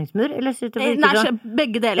betalingsmur? Eller synes du Nei,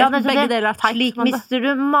 begge deler. Ja, begge deler teit. Slik mister du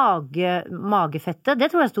magefettet.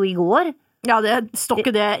 Det tror jeg sto i går. Ja, det står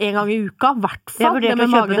ikke det en gang i uka. Hvertfall.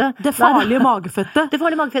 Det farlige magefettet. Det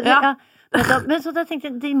farlige magefettet, ja. Men så da tenkte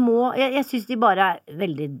jeg, jeg synes de bare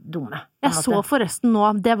veldig dumme. Jeg så forresten nå,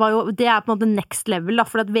 det på en måte next level da,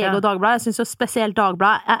 for at VG og Dagbladet, jeg synes jo spesielt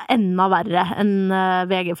Dagbladet enda verre enn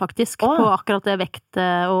VG faktisk, på akkurat det vekt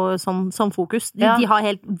og sånn fokus. De har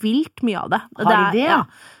helt vilt mye av det. Har de det? Ja.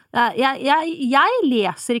 Jeg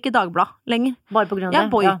leser ikke Dagbladet lenger. Bare på grunn av det?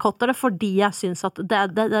 Jeg boykotter det fordi jeg synes at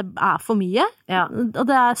det for mye, og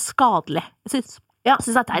det skadelig. Jeg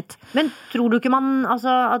synes det teit. Men tror du ikke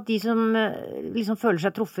altså, at de som liksom føler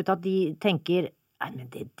seg truffet, at de tenker nei, men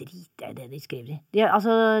det driter jeg i det de skriver i. Det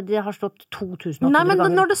har stått 2800 ganger. Nei, men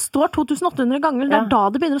når det står 2800 ganger, det da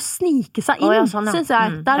det begynner å snike seg inn, synes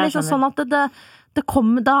jeg. Det liksom sånn at det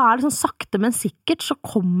kommer, da det sånn sakte, men sikkert, så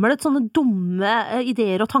kommer det sånne dumme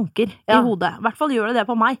ideer og tanker i hodet. I hvert fall gjør det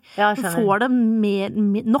på meg. Du får det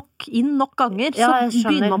nok ganger, så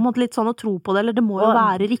begynner man litt sånn å tro på det, eller det må jo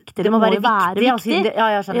være riktig, det må jo være viktig.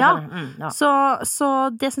 Ja, jeg skjønner. Så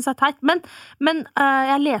det synes jeg teit. Men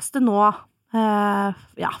jeg leste nå,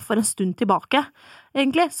 for en stund tilbake,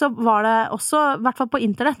 egentlig, så var det også, I hvert fall på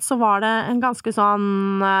internett, så var det en ganske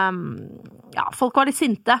sånn, folk var litt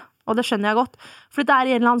sinte, og det skjønner jeg godt, for det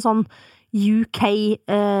I en eller annen sånn UK,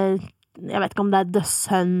 jeg vet ikke om det The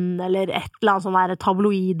Sun, eller et eller annet sånn der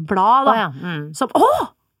tabloidblad, da, som,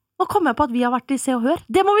 nå kom jeg på at vi har vært I Se og Hør.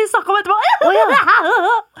 Det må vi snakke om etterpå!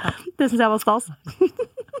 Det synes jeg var stas.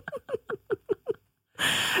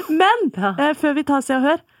 Men, før vi tar Se og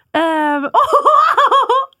Hør,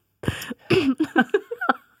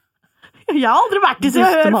 jeg har aldri vært I Se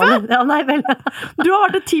og Hør før. Ja, nei, vel. Du har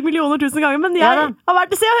vært det 10 millioner tusen ganger, men jeg har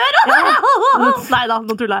vært I Se og Hør. Neida,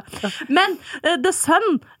 nå tuller jeg. Men The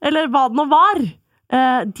Sun, eller hva det nå var,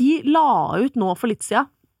 de la ut nå for litt siden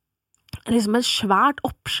liksom et svært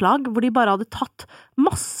oppslag hvor de bare hadde tatt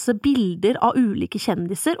masse bilder av ulike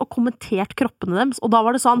kjendiser og kommentert kroppene deres, og da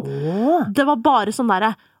var det sånn, det var bare sånn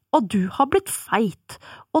der, og du har blitt feit,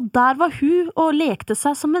 og der var hun og lekte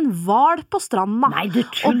seg som en hval på stranda. Nei, du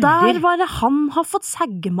tuller! Og der var det han har fått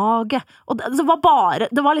seggemage, og det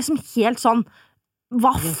var liksom helt sånn,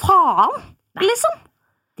 hva faen? Nei. Liksom?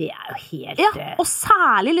 Det jo helt... Ja, og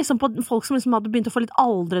særlig liksom på folk som liksom hadde begynt å få litt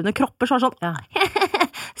aldrende kropper, så var det sånn,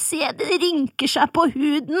 se, det rynker seg på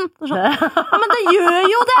huden. Sånn, men det gjør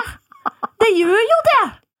jo det! Det gjør jo det!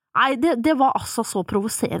 Nei, det var altså så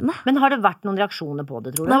provoserende. Men har det vært noen reaksjoner på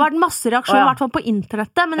det, tror du? Det har vært masse reaksjoner, I hvert fall på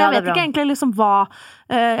internettet, men jeg vet ikke egentlig liksom hva...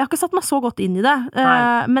 jeg har ikke satt meg så godt inn I det,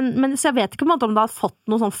 men så jeg vet ikke om det har fått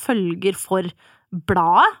noen sånn følger for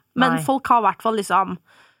bladet, men folk har I hvert fall liksom...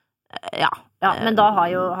 Ja, men da har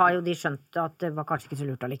jo de skjønt at det var kanskje ikke så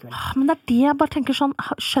lurt allikevel. Men det det jeg bare tenker sånn,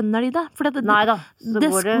 skjønner de det? Neida, så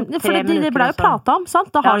går det 3 minutter. Det ble jo pratet om,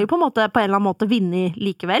 sant? Da har de jo på en eller annen måte vunnet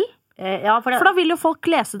likevel. For da vil jo folk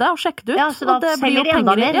lese det og sjekke det ut. Ja, så da selger de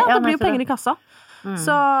enda mer. Ja, det blir jo penger I kassa.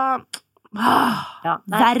 Så...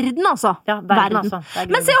 verden altså. Ja, verden altså.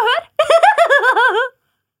 Men Se og Hør!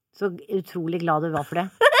 Så utrolig glad du var for det.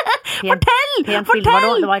 Fortell!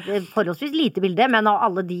 Det var et forholdsvis lite bilde, men av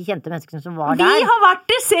alle de kjente menneskene som var der. Vi har vært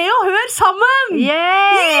I Se og Hør sammen!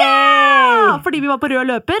 Yeah! Fordi vi var på rød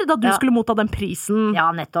løper, da du skulle motta den prisen. Ja,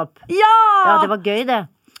 nettopp. Ja, det var gøy det.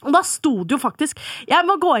 Og da stod det jo faktisk, jeg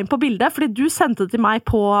må gå inn på bildet, fordi du sendte det til meg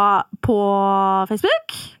på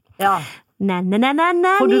Facebook. Ja.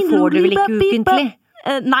 For du får det vel ikke ukentlig?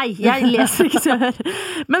 Nei, jeg leser ikke Se og Hør.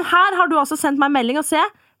 Men her har du altså sendt meg melding og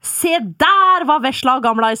Se der var Vesla og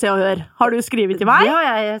Gamla I Se og Hør. Har du skrivet til meg? Det har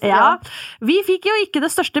jeg. Ja. Vi fikk jo ikke det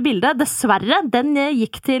største bildet, dessverre. Den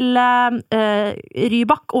gikk til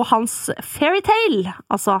Rybak og hans Fairytale.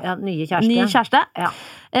 Altså, nye kjæreste. Ja.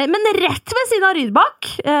 Men rett ved siden av Rybak,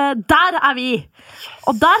 der vi.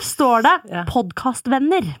 Og der står det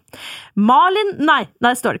podcastvenner. Nei,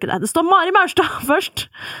 det står ikke det. Det står Mari Maurstad først.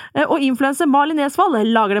 Og influencer Malin Nesvold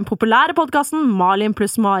lager den populære podcasten Malin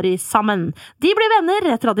pluss Mari sammen. De blir venner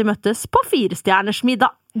etter at de møttes på 4-stjerners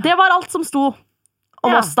middag. Det var alt som sto.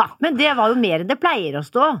 om oss da. Men det var jo mer enn det pleier å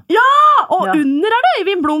stå. Ja, og under det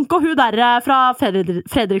Øyvind Blunk og hun der fra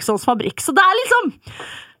Fredrikssons fabrikk. Så det liksom...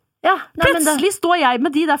 Plutselig står jeg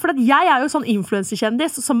med de der, for jeg jo sånn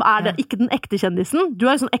influencerkjendis, som det, ikke den ekte kjendisen. Du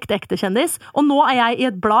jo sånn ekte kjendis, og nå jeg i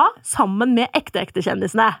et blad sammen med ekte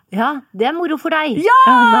kjendisene. Ja, det moro for deg.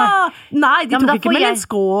 Ja! Nei, de tok ikke med Linn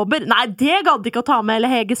Skåber. Nei, det gadd ikke å ta med,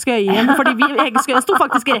 eller Hege Skøyen, fordi Hege Skøyen sto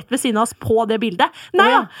faktisk rett ved siden av oss på det bildet.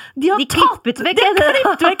 Nei, de klippet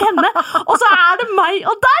vekk henne, og så det meg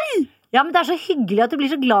og deg! Ja, men det så hyggelig at du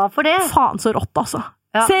blir så glad for det. Faen så rått, altså.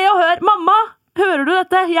 Se og hør, mamma! Hører du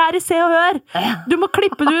dette? Jeg i Se og Hør. Du må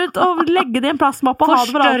klippe det ut og legge det i en plastmappe og ha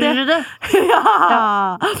det for alltid. Forstørre det.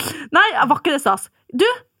 Ja. Nei, var ikke det stas. Du,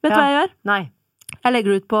 vet du hva jeg gjør? Nei. Jeg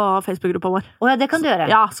legger det ut på Facebook-gruppa vår. Åja, det kan du gjøre.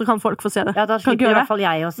 Ja, så kan folk få se det. Ja, da slipper i hvert fall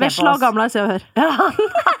jeg å se på oss. Vesla og gamla i Se og Hør. Ja.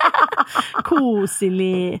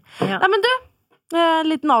 Koselig. Ja. Nei, men du,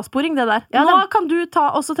 liten avsporing det der. Ja, nå kan du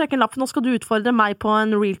også trekke en lapp, for nå skal du utfordre meg på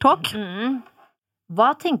en real talk.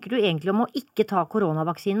 Hva tenker du egentlig om å ikke ta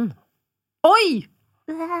koronavaksinen? Oi!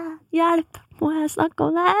 Hjelp, må jeg snakke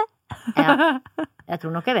om det? Ja, jeg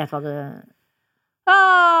tror nok jeg vet hva du...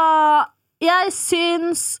 Jeg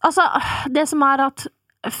syns... Altså, det som at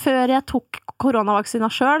før jeg tok koronavaksina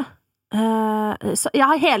selv, så jeg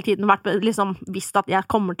har hele tiden visst at jeg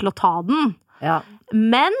kommer til å ta den. Ja.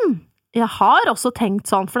 Men jeg har også tenkt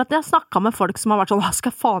sånn, for at jeg snakket med folk som har vært sånn, hva skal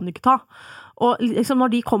jeg faen ikke ta? Og liksom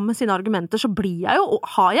når de kommer med sine argumenter, så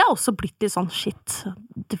har jeg også blitt litt sånn, shit,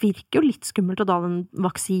 det virker jo litt skummelt å ta den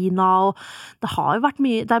vaksina, og det har jo vært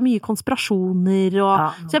mye, det mye konspirasjoner,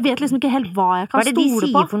 og, så jeg vet liksom ikke helt hva jeg kan stole på. Hva det de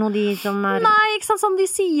sier for noe, de som Nei, ikke sant, sånn, de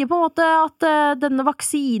sier på en måte at denne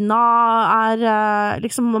vaksina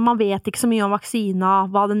liksom, man vet ikke så mye om vaksina,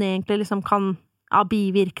 hva den egentlig liksom kan... av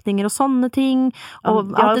bivirkninger og sånne ting, og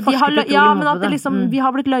at vi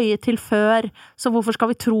har blitt løyet til før, så hvorfor skal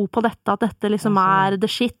vi tro på dette, at dette liksom the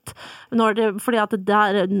shit, fordi at det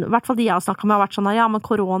i hvert fall de jeg har snakket med har vært sånn, ja, men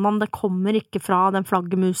koronaen, det kommer ikke fra den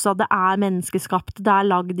flaggemusa, det menneskeskapt, det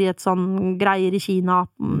lagd i et sånn greier i Kina,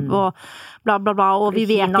 og bla bla bla, og vi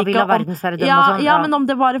vet ikke om, men om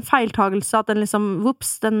det var en feiltagelse, at den liksom,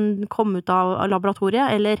 den kom ut av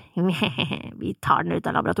laboratoriet, eller vi tar den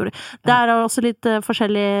ut av laboratoriet, det også litt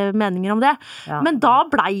forskjellige meninger om det. Ja. Men da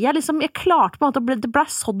ble jeg liksom, jeg klarte på en måte, det ble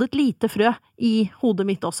sådd et lite frø i hodet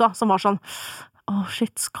mitt også, som var sånn,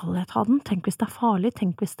 shit, skal jeg ta den? Tenk hvis det farlig,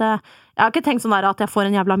 tenk hvis det... Jeg har ikke tenkt sånn der at jeg får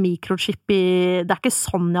en jævla mikrochip i... Det ikke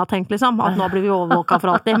sånn jeg har tenkt liksom, at nå blir vi overvåket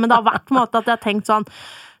for alltid, men det har vært på en måte at jeg har tenkt sånn,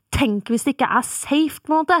 tenk hvis det ikke safe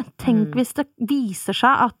på en måte, tenk hvis det viser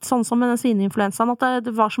seg at, sånn som med den svineinfluensaen, at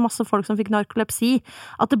det var så masse folk som fikk narkolepsi,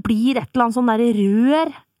 at det blir et eller annet sånn der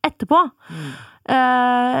rør etterpå.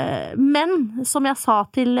 Men som jeg sa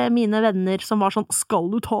til mine venner som var sånn, skal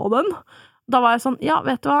du ta den? Da var jeg sånn, ja,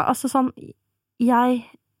 vet du hva, altså sånn, jeg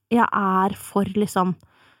for liksom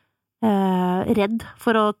redd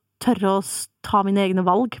for å tørre å ta mine egne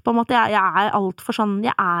valg, på en måte. Jeg alt for sånn,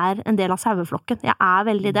 jeg en del av saueflokken, jeg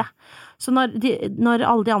veldig det. Så når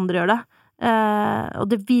alle de andre gjør det, og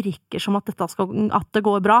det virker som at det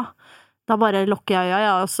går bra, da bare lukker jeg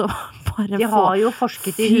øya, og så bare de har jo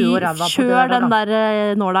forsket i huet og ræva på det. Kjør den der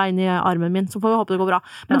nåla inn i armen min, så får vi håpe det går bra.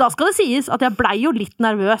 Men da skal det sies at jeg ble jo litt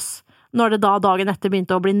nervøs når det da dagen etter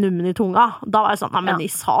begynte å bli nummen i tunga. Da var jeg sånn, nei, men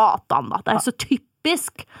i satan da, det så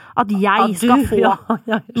typisk at jeg skal få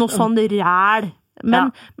noe sånn ræl.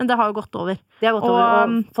 Men det har jo gått over. Det har gått over,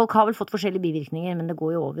 og folk har vel fått forskjellige bivirkninger, men det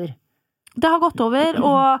går jo over. Det har gått over,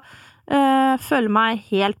 og føler meg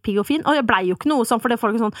helt pigg og fin, og jeg ble jo ikke noe sånn, for det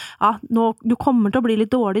folk sånn, ja, nå, du kommer til å bli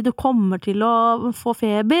litt dårlig, du kommer til å få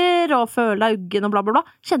feber, og føle deg uggen, og bla bla bla,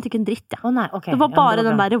 kjente ikke en dritt, ja. Nei, okay. Det var bare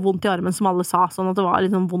den der vondt i armen som alle sa, sånn at det var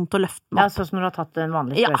litt sånn vondt å løfte meg opp. Ja, sånn som når du har tatt en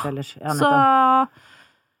vanlig sprøyte ellers.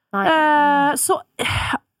 Så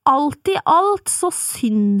alt i alt så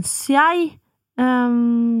syns jeg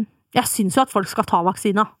syns jo at folk skal ta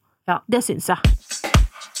vaksina. Ja. Det syns jeg.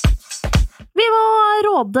 Vi må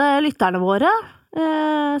råde lytterne våre,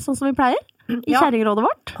 sånn som vi pleier, i kjerringrådet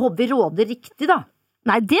vårt. Håper vi råder riktig, da.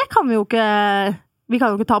 Nei, det kan vi jo ikke. Vi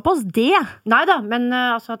kan jo ikke ta på oss det. Neida, men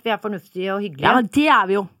altså at vi fornuftige og hyggelige. Ja, det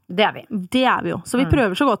vi jo. Det vi jo. Så vi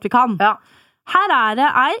prøver så godt vi kan. Ja. Her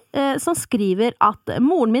det ei som skriver at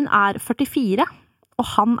moren min 44, og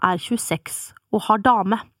han 26, og har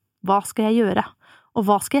dame. Hva skal jeg gjøre? Og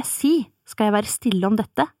hva skal jeg si? Skal jeg være stille om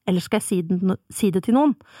dette, eller skal jeg si det til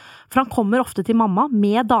noen? For han kommer ofte til mamma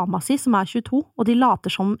med dama si, som 22, og de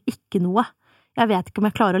later som ikke noe. Jeg vet ikke om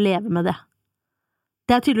jeg klarer å leve med det.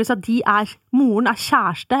 Det tydeligvis at moren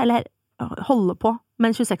kjæreste, eller holder på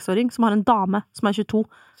med en 26-åring, som har en dame som 22.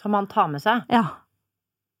 Som han tar med seg? Ja.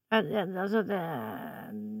 Altså,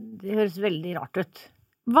 det høres veldig rart ut.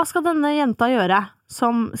 Hva skal denne jenta gjøre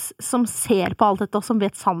som ser på alt dette og som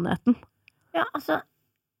vet sannheten? Ja, altså,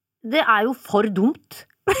 det jo for dumt.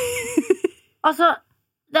 Altså,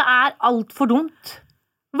 det alt for dumt.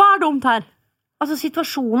 Hva dumt her? Altså,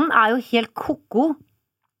 situasjonen jo helt koko.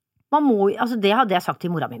 Man må, altså, det hadde jeg sagt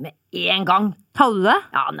til mora mi med en gang. Hadde du det?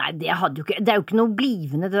 Ja, nei, det hadde jo ikke, det jo ikke noe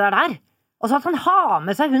blivende det der. Altså, at han har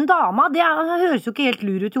med seg hun dama, det høres jo ikke helt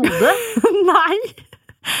lur ut i hodet. Nei.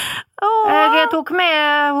 Jeg tok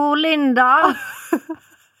med hun Linda.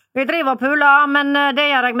 Vi driver og puler, men det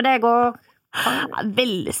gjør jeg med deg og...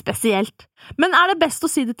 Veldig spesielt. Men det best å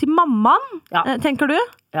si det til mammaen, tenker du?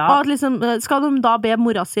 Ja. Og at liksom, skal du da be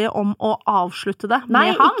mora si om å avslutte det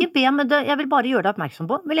med han? Nei, ikke be, men jeg vil bare gjøre deg oppmerksom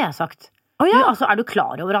på, ville jeg sagt. Ja. Du, altså, du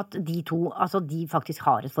klar over at de to, altså, de faktisk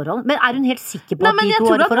har et forhold? Men hun helt sikker på at de to har et forhold? Nei, men jeg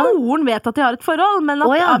tror at moren vet at de har et forhold,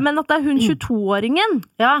 men at det hun 22-åringen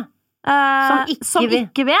som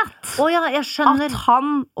ikke vet jeg skjønner. At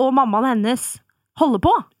han og mammaen hennes holder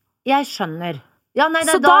på. Jeg skjønner. Ja, nei,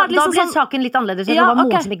 da ble saken litt annerledes. Det var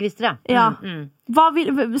moren som ikke visste det. Ja.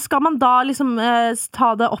 Skal man da liksom ta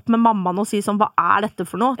det opp med mammaen og si sånn, hva dette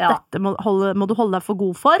for noe? Ja. Dette må du holde deg for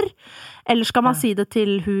god for? Eller skal man si det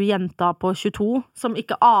til hun jenta på 22 som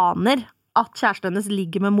ikke aner at kjæresten hennes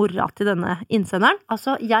ligger med mora til denne innsenderen?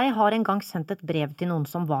 Altså, jeg har en gang sendt et brev til noen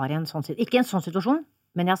som var i en sånn situasjon. Ikke en sånn situasjon,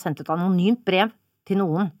 men jeg har sendt et anonymt brev til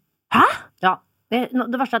noen. Hæ? Ja.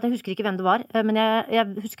 Det verste at jeg husker ikke hvem det var, men jeg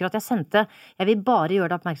husker at jeg sendte, jeg vil bare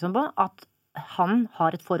gjøre deg oppmerksom på at han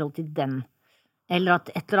har et forhold til den, eller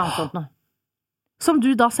at et eller annet sånt noe. Som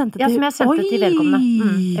du da sendte til? Ja, som jeg sendte til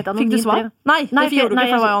vedkommende. Fikk du svar? Nei, det gjorde du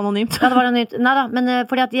ikke, for det var jo anonymt. Ja, det var anonymt. Neida, men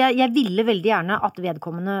fordi at jeg ville veldig gjerne at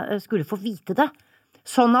vedkommende skulle få vite det.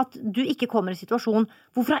 Sånn at du ikke kommer i situasjon.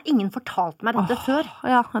 Hvorfor har ingen fortalt meg dette før?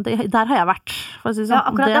 Ja, der har jeg vært, for å si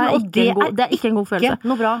sånn. Ja, det ikke en god følelse.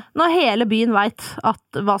 Noe bra. Når hele byen vet at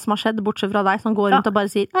hva som har skjedd, bortsett fra deg, som går rundt og bare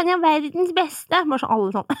sier han verdens beste. Bare sånn, alle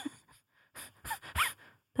sånn.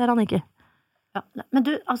 Det han ikke. Ja, men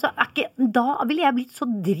du, altså, da ville jeg blitt så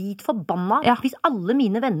dritforbanna hvis alle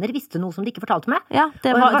mine venner visste noe som de ikke fortalte meg. Ja,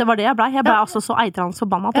 det var det jeg ble. Jeg ble altså så eitrende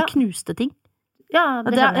forbanna at jeg knuste ting. Ja,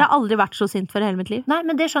 jeg har aldri vært så sint for hele mitt liv. Nei,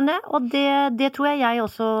 men det skjønner jeg, og det tror jeg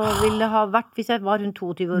også ville ha vært hvis jeg var hun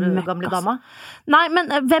 22 år gamle dama. Nei,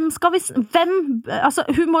 men altså,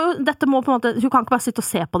 dette må på en måte, hun kan ikke bare sitte og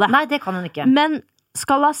se på det. Nei, det kan hun ikke. Men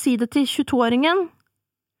skal hun si det til 22-åringen,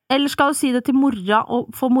 eller skal hun si det til mora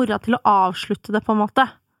og få mora til å avslutte det på en måte?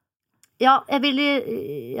 Ja,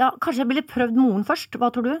 kanskje jeg ville prøvd moren først,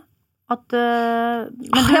 hva tror du?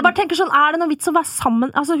 Jeg bare tenker sånn, det noe vits å være sammen?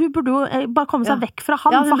 Altså, hun burde jo bare komme seg vekk fra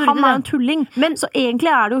han, for han jo en tulling. Men, så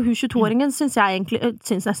egentlig det jo hun 22-åringen,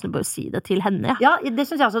 synes nesten bør si det til henne. Ja, det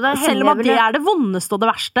synes jeg også. Selv om at det det vondeste og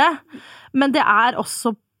det verste, men det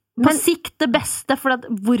også på sikt det beste, for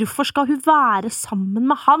hvorfor skal hun være sammen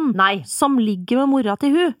med han som ligger med mora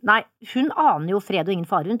til hun? Nei, hun aner jo fred og ingen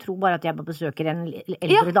fare. Hun tror bare at jeg besøker en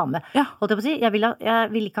eldre dame. Holdt jeg på å si, jeg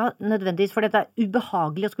vil ikke ha nødvendigvis, for det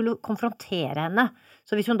ubehagelig å skulle konfrontere henne.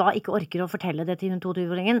 Så hvis hun da ikke orker å fortelle det til hun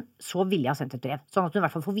 22-åringen, så vil jeg ha sendt et brev. Sånn at hun i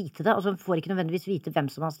hvert fall får vite det, og så får ikke nødvendigvis vite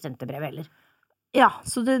hvem som har sendt det brevet heller. Ja,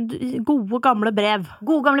 så det gode gamle brev.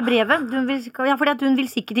 Gode gamle brevet, fordi at hun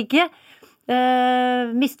vil sikkert ikke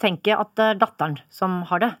mistenke at det datteren som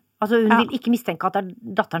har det. Altså hun vil ikke mistenke at det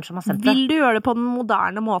datteren som har sendt det. Vil du gjøre det på den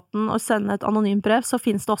moderne måten og sende et anonymt brev, så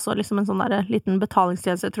finnes det også liksom en sånn der liten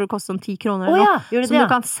betalingstjeneste, jeg tror det koster 10 kroner eller noe, som du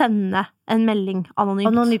kan sende en melding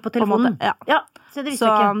anonymt. Anonymt på telefonen? Ja, så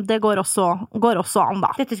det går også an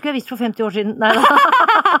da. Dette skulle jeg visst for 50 år siden.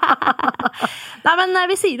 Nei, men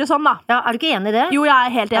vi sier det sånn da. Ja, du ikke enig i det? Jo,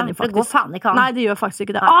 jeg helt enig faktisk. Det går faen ikke an. Nei, det gjør faktisk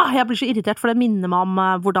ikke det. Jeg blir så irritert, for det minner meg om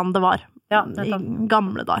hvordan det var i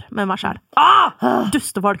gamle dager med meg selv.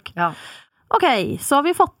 Dustefolk. Ja. Ok, så har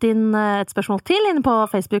vi fått inn et spørsmål til inne på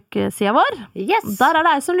Facebook-siden vår. Yes. Der det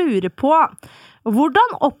ei som lurer på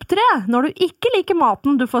hvordan opptre når du ikke liker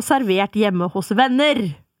maten du får servert hjemme hos venner.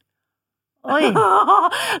 Oi.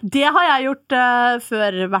 Det har jeg gjort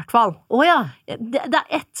før, i hvert fall. Ja. Jeg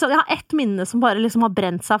har ett minne som bare liksom har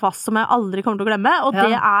brent seg fast, som jeg aldri kommer til å glemme, og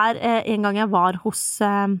det en gang jeg var hos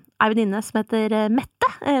ei venninne som heter Mette,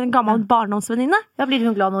 en gammel barndomsvenninne. Ja, blir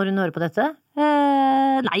hun glad når hun hører på dette?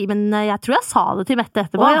 Nei, men jeg tror jeg sa det til Mette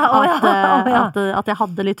etterpå, at jeg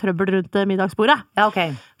hadde litt trøbbel rundt middagsbordet. Ja,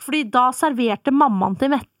 ok. Fordi da serverte mammaen til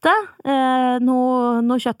Mette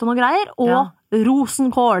noe kjøtt og noe greier, og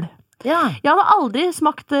rosenkål. Ja. Jeg hadde aldri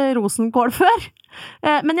smakt rosenkål før,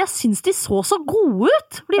 men jeg synes de så gode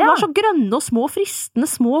ut, for de var så grønne og små, fristende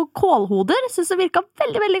små kålhoder. Jeg synes det virket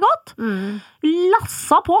veldig, veldig godt.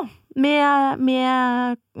 Lassa på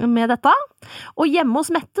med dette. Og hjemme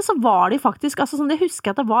hos Mette så var de faktisk, altså sånn, jeg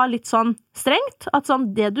husker at det var litt sånn strengt, at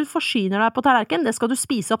sånn, det du forsyner deg på tallerken, det skal du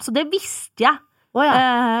spise opp, så det visste jeg. For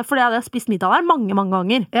jeg hadde spist middag der mange, mange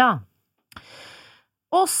ganger. Ja.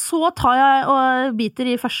 Og så tar jeg og biter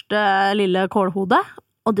i første lille kålhode,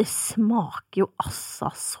 og det smaker jo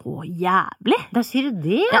altså så jævlig. Da sier du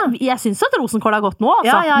det, ja. Jeg synes at rosenkål er godt nå,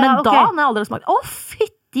 altså. Men da, når jeg aldri smakte,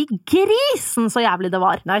 fytti grisen så jævlig det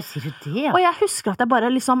var. Nei, sier du det, ja. Og jeg husker at jeg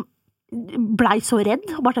bare liksom blei så redd,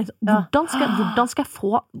 og bare tenkte, hvordan skal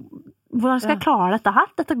jeg klare dette her?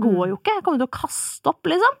 Dette går jo ikke, jeg kommer til å kaste opp,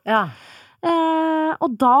 liksom. Ja. Og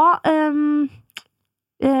da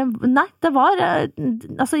nei, det var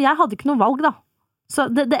altså jeg hadde ikke noe valg da, så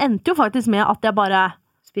det endte jo faktisk med at jeg bare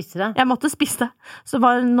spiste det? Jeg måtte spise det, så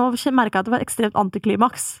nå merket jeg at det var ekstremt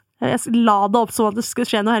antiklimaks. Jeg la det opp så at det skulle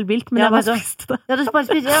skje noe helt vilt, men jeg bare spiste det. Ja, du bare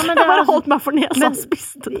spiste det. Ja, men jeg bare holdt meg for nesa og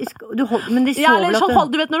spiste det. Men de så eller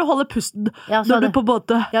sånn, du vet når du holder pusten, når du på en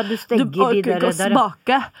måte du orker ikke å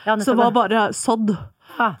smake, så var bare sodd.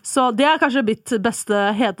 Så det er kanskje mitt beste,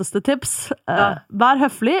 heteste tips. Vær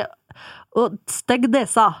høflig og stegg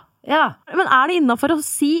desa. Ja. Men er det innenfor å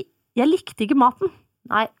si jeg likte ikke maten?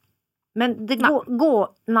 Nei. Men det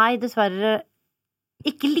nei, dessverre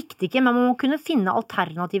ikke likte ikke, men man må kunne finne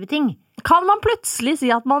alternative ting. Kan man plutselig si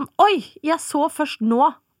at man jeg så først nå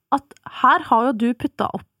at her har jo du puttet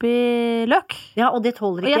oppi løk. Ja, og det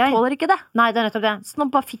tåler ikke jeg. Og jeg tåler ikke det. Nei, det er nettopp det. Så nå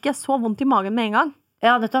bare fikk jeg så vondt i magen med en gang.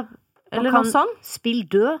 Ja, nettopp. Eller noe sånn. Spill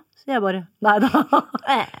død, sier jeg bare. Nei da.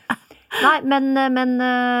 Nei, men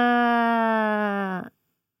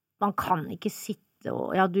man kan ikke sitte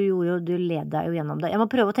og du led deg jo gjennom det. Jeg må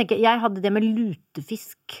prøve å tenke, jeg hadde det med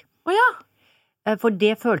lutefisk. For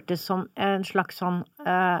det føltes som en slags sånn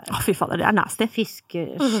fy fader, det er nasty.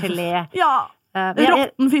 Fiskegelé.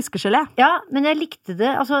 Rotten fiskegelé. Ja, men jeg likte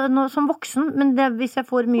det altså, som voksen, men hvis jeg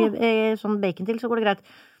får mye sånn bacon til, så går det greit.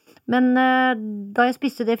 Men da jeg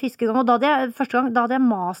spiste det fiskegang, og første gang, da hadde jeg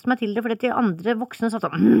mast meg til det, fordi de andre voksne sa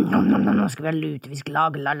sånn, nå skal vi ha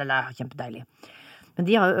lutefisklag, kjempedeilig. Men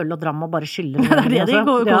de har jo øl og dram og bare skyller. Det er det de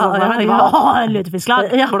går lutefisklag.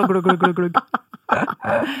 Glugg.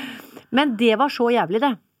 Men det var så jævlig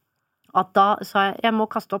det, at da sa jeg må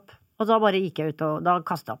kaste opp, og da bare gikk jeg ut, og da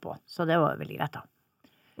kastet jeg på, så det var veldig greit da.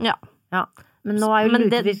 Ja. Men nå er jo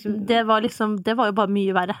lutefisk... det var jo bare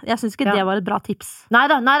mye verre. Jeg synes ikke det var et bra tips.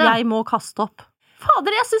 Neida. Jeg må kaste opp.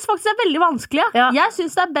 Fader, jeg synes faktisk det er veldig vanskelig. Jeg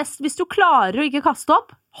synes det er best hvis du klarer å ikke kaste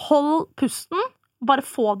opp, hold pusten, bare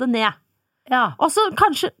få det ned. Og så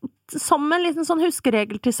kanskje som en liten sånn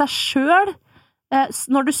huskeregel til seg selv,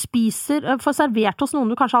 når du spiser, for servert hos noen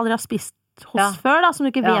du kanskje aldri har spist hos før, da, som du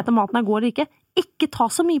ikke vet om maten er god eller ikke ta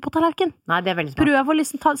så mye på tallerken. Nei, det er veldig smart. Prøv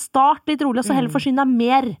å start litt rolig, og så heller forsyn deg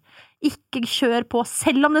mer. Ikke kjør på,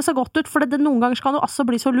 selv om det ser godt ut, for det noen ganger kan du også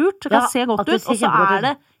bli så lurt, det kan se godt ut, og så er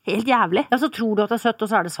det helt jævlig. Ja, så tror du at det er søtt, og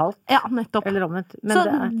så er det salt. Ja, nettopp. Eller omvendt. Så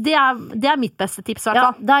det er mitt beste tips, i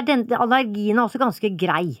hvert fall. Allergien er også ganske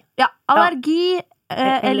grei. Ja, allergi,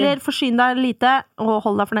 eller forsyn deg lite, og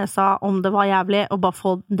hold deg for nesa om det var jævlig, og bare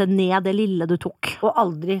få det ned, det lille du tok. Og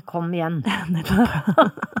aldri kom igjen. Nettopp.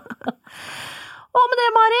 Og med det,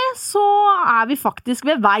 Mari, så er vi faktisk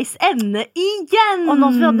ved veis ende igjen. Og nå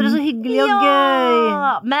skal vi ha det så hyggelig og gøy.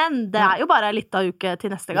 Men det er jo bare en liten uke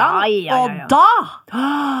til neste gang. Og da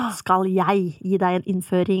skal jeg gi deg en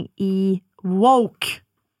innføring i woke.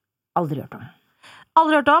 Aldri hørt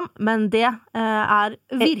om, men det er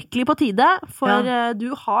virkelig på tide, for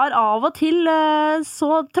du har av og til,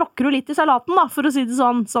 så tråkker du litt i salaten da, for å si det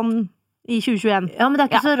sånn i 2021. Ja, men det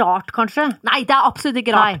er ikke så rart, kanskje? Nei, det er absolutt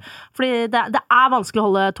ikke rart. Fordi det er vanskelig å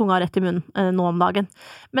holde tunga rett i munnen nå om dagen.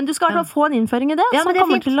 Men du skal få en innføring i det, som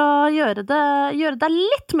kommer til å gjøre deg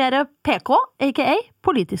litt mer PK, a.k.a.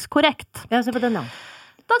 politisk korrekt. Ja, se på den, ja.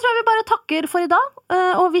 Da tror jeg vi bare takker for i dag,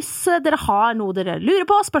 og hvis dere har noe dere lurer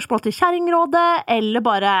på, spørsmål til Kjerringrådet, eller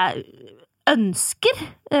bare ønsker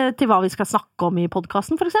til hva vi skal snakke om i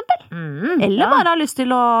podcasten, for eksempel, eller bare har lyst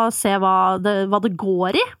til å se hva det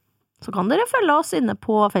går i, så kan dere følge oss inne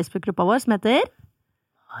på Facebook-gruppa vår som heter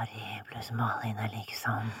Mari pluss Malin er like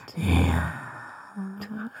sant.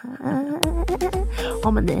 Og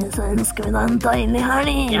med det så ønsker vi deg en deilig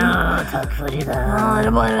helg. Ja, takk for i dag. Ja, det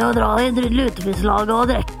er bare å dra i lutefiskslaget og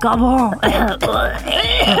drikke av.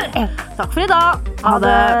 Takk for i dag. Ha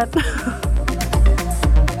det.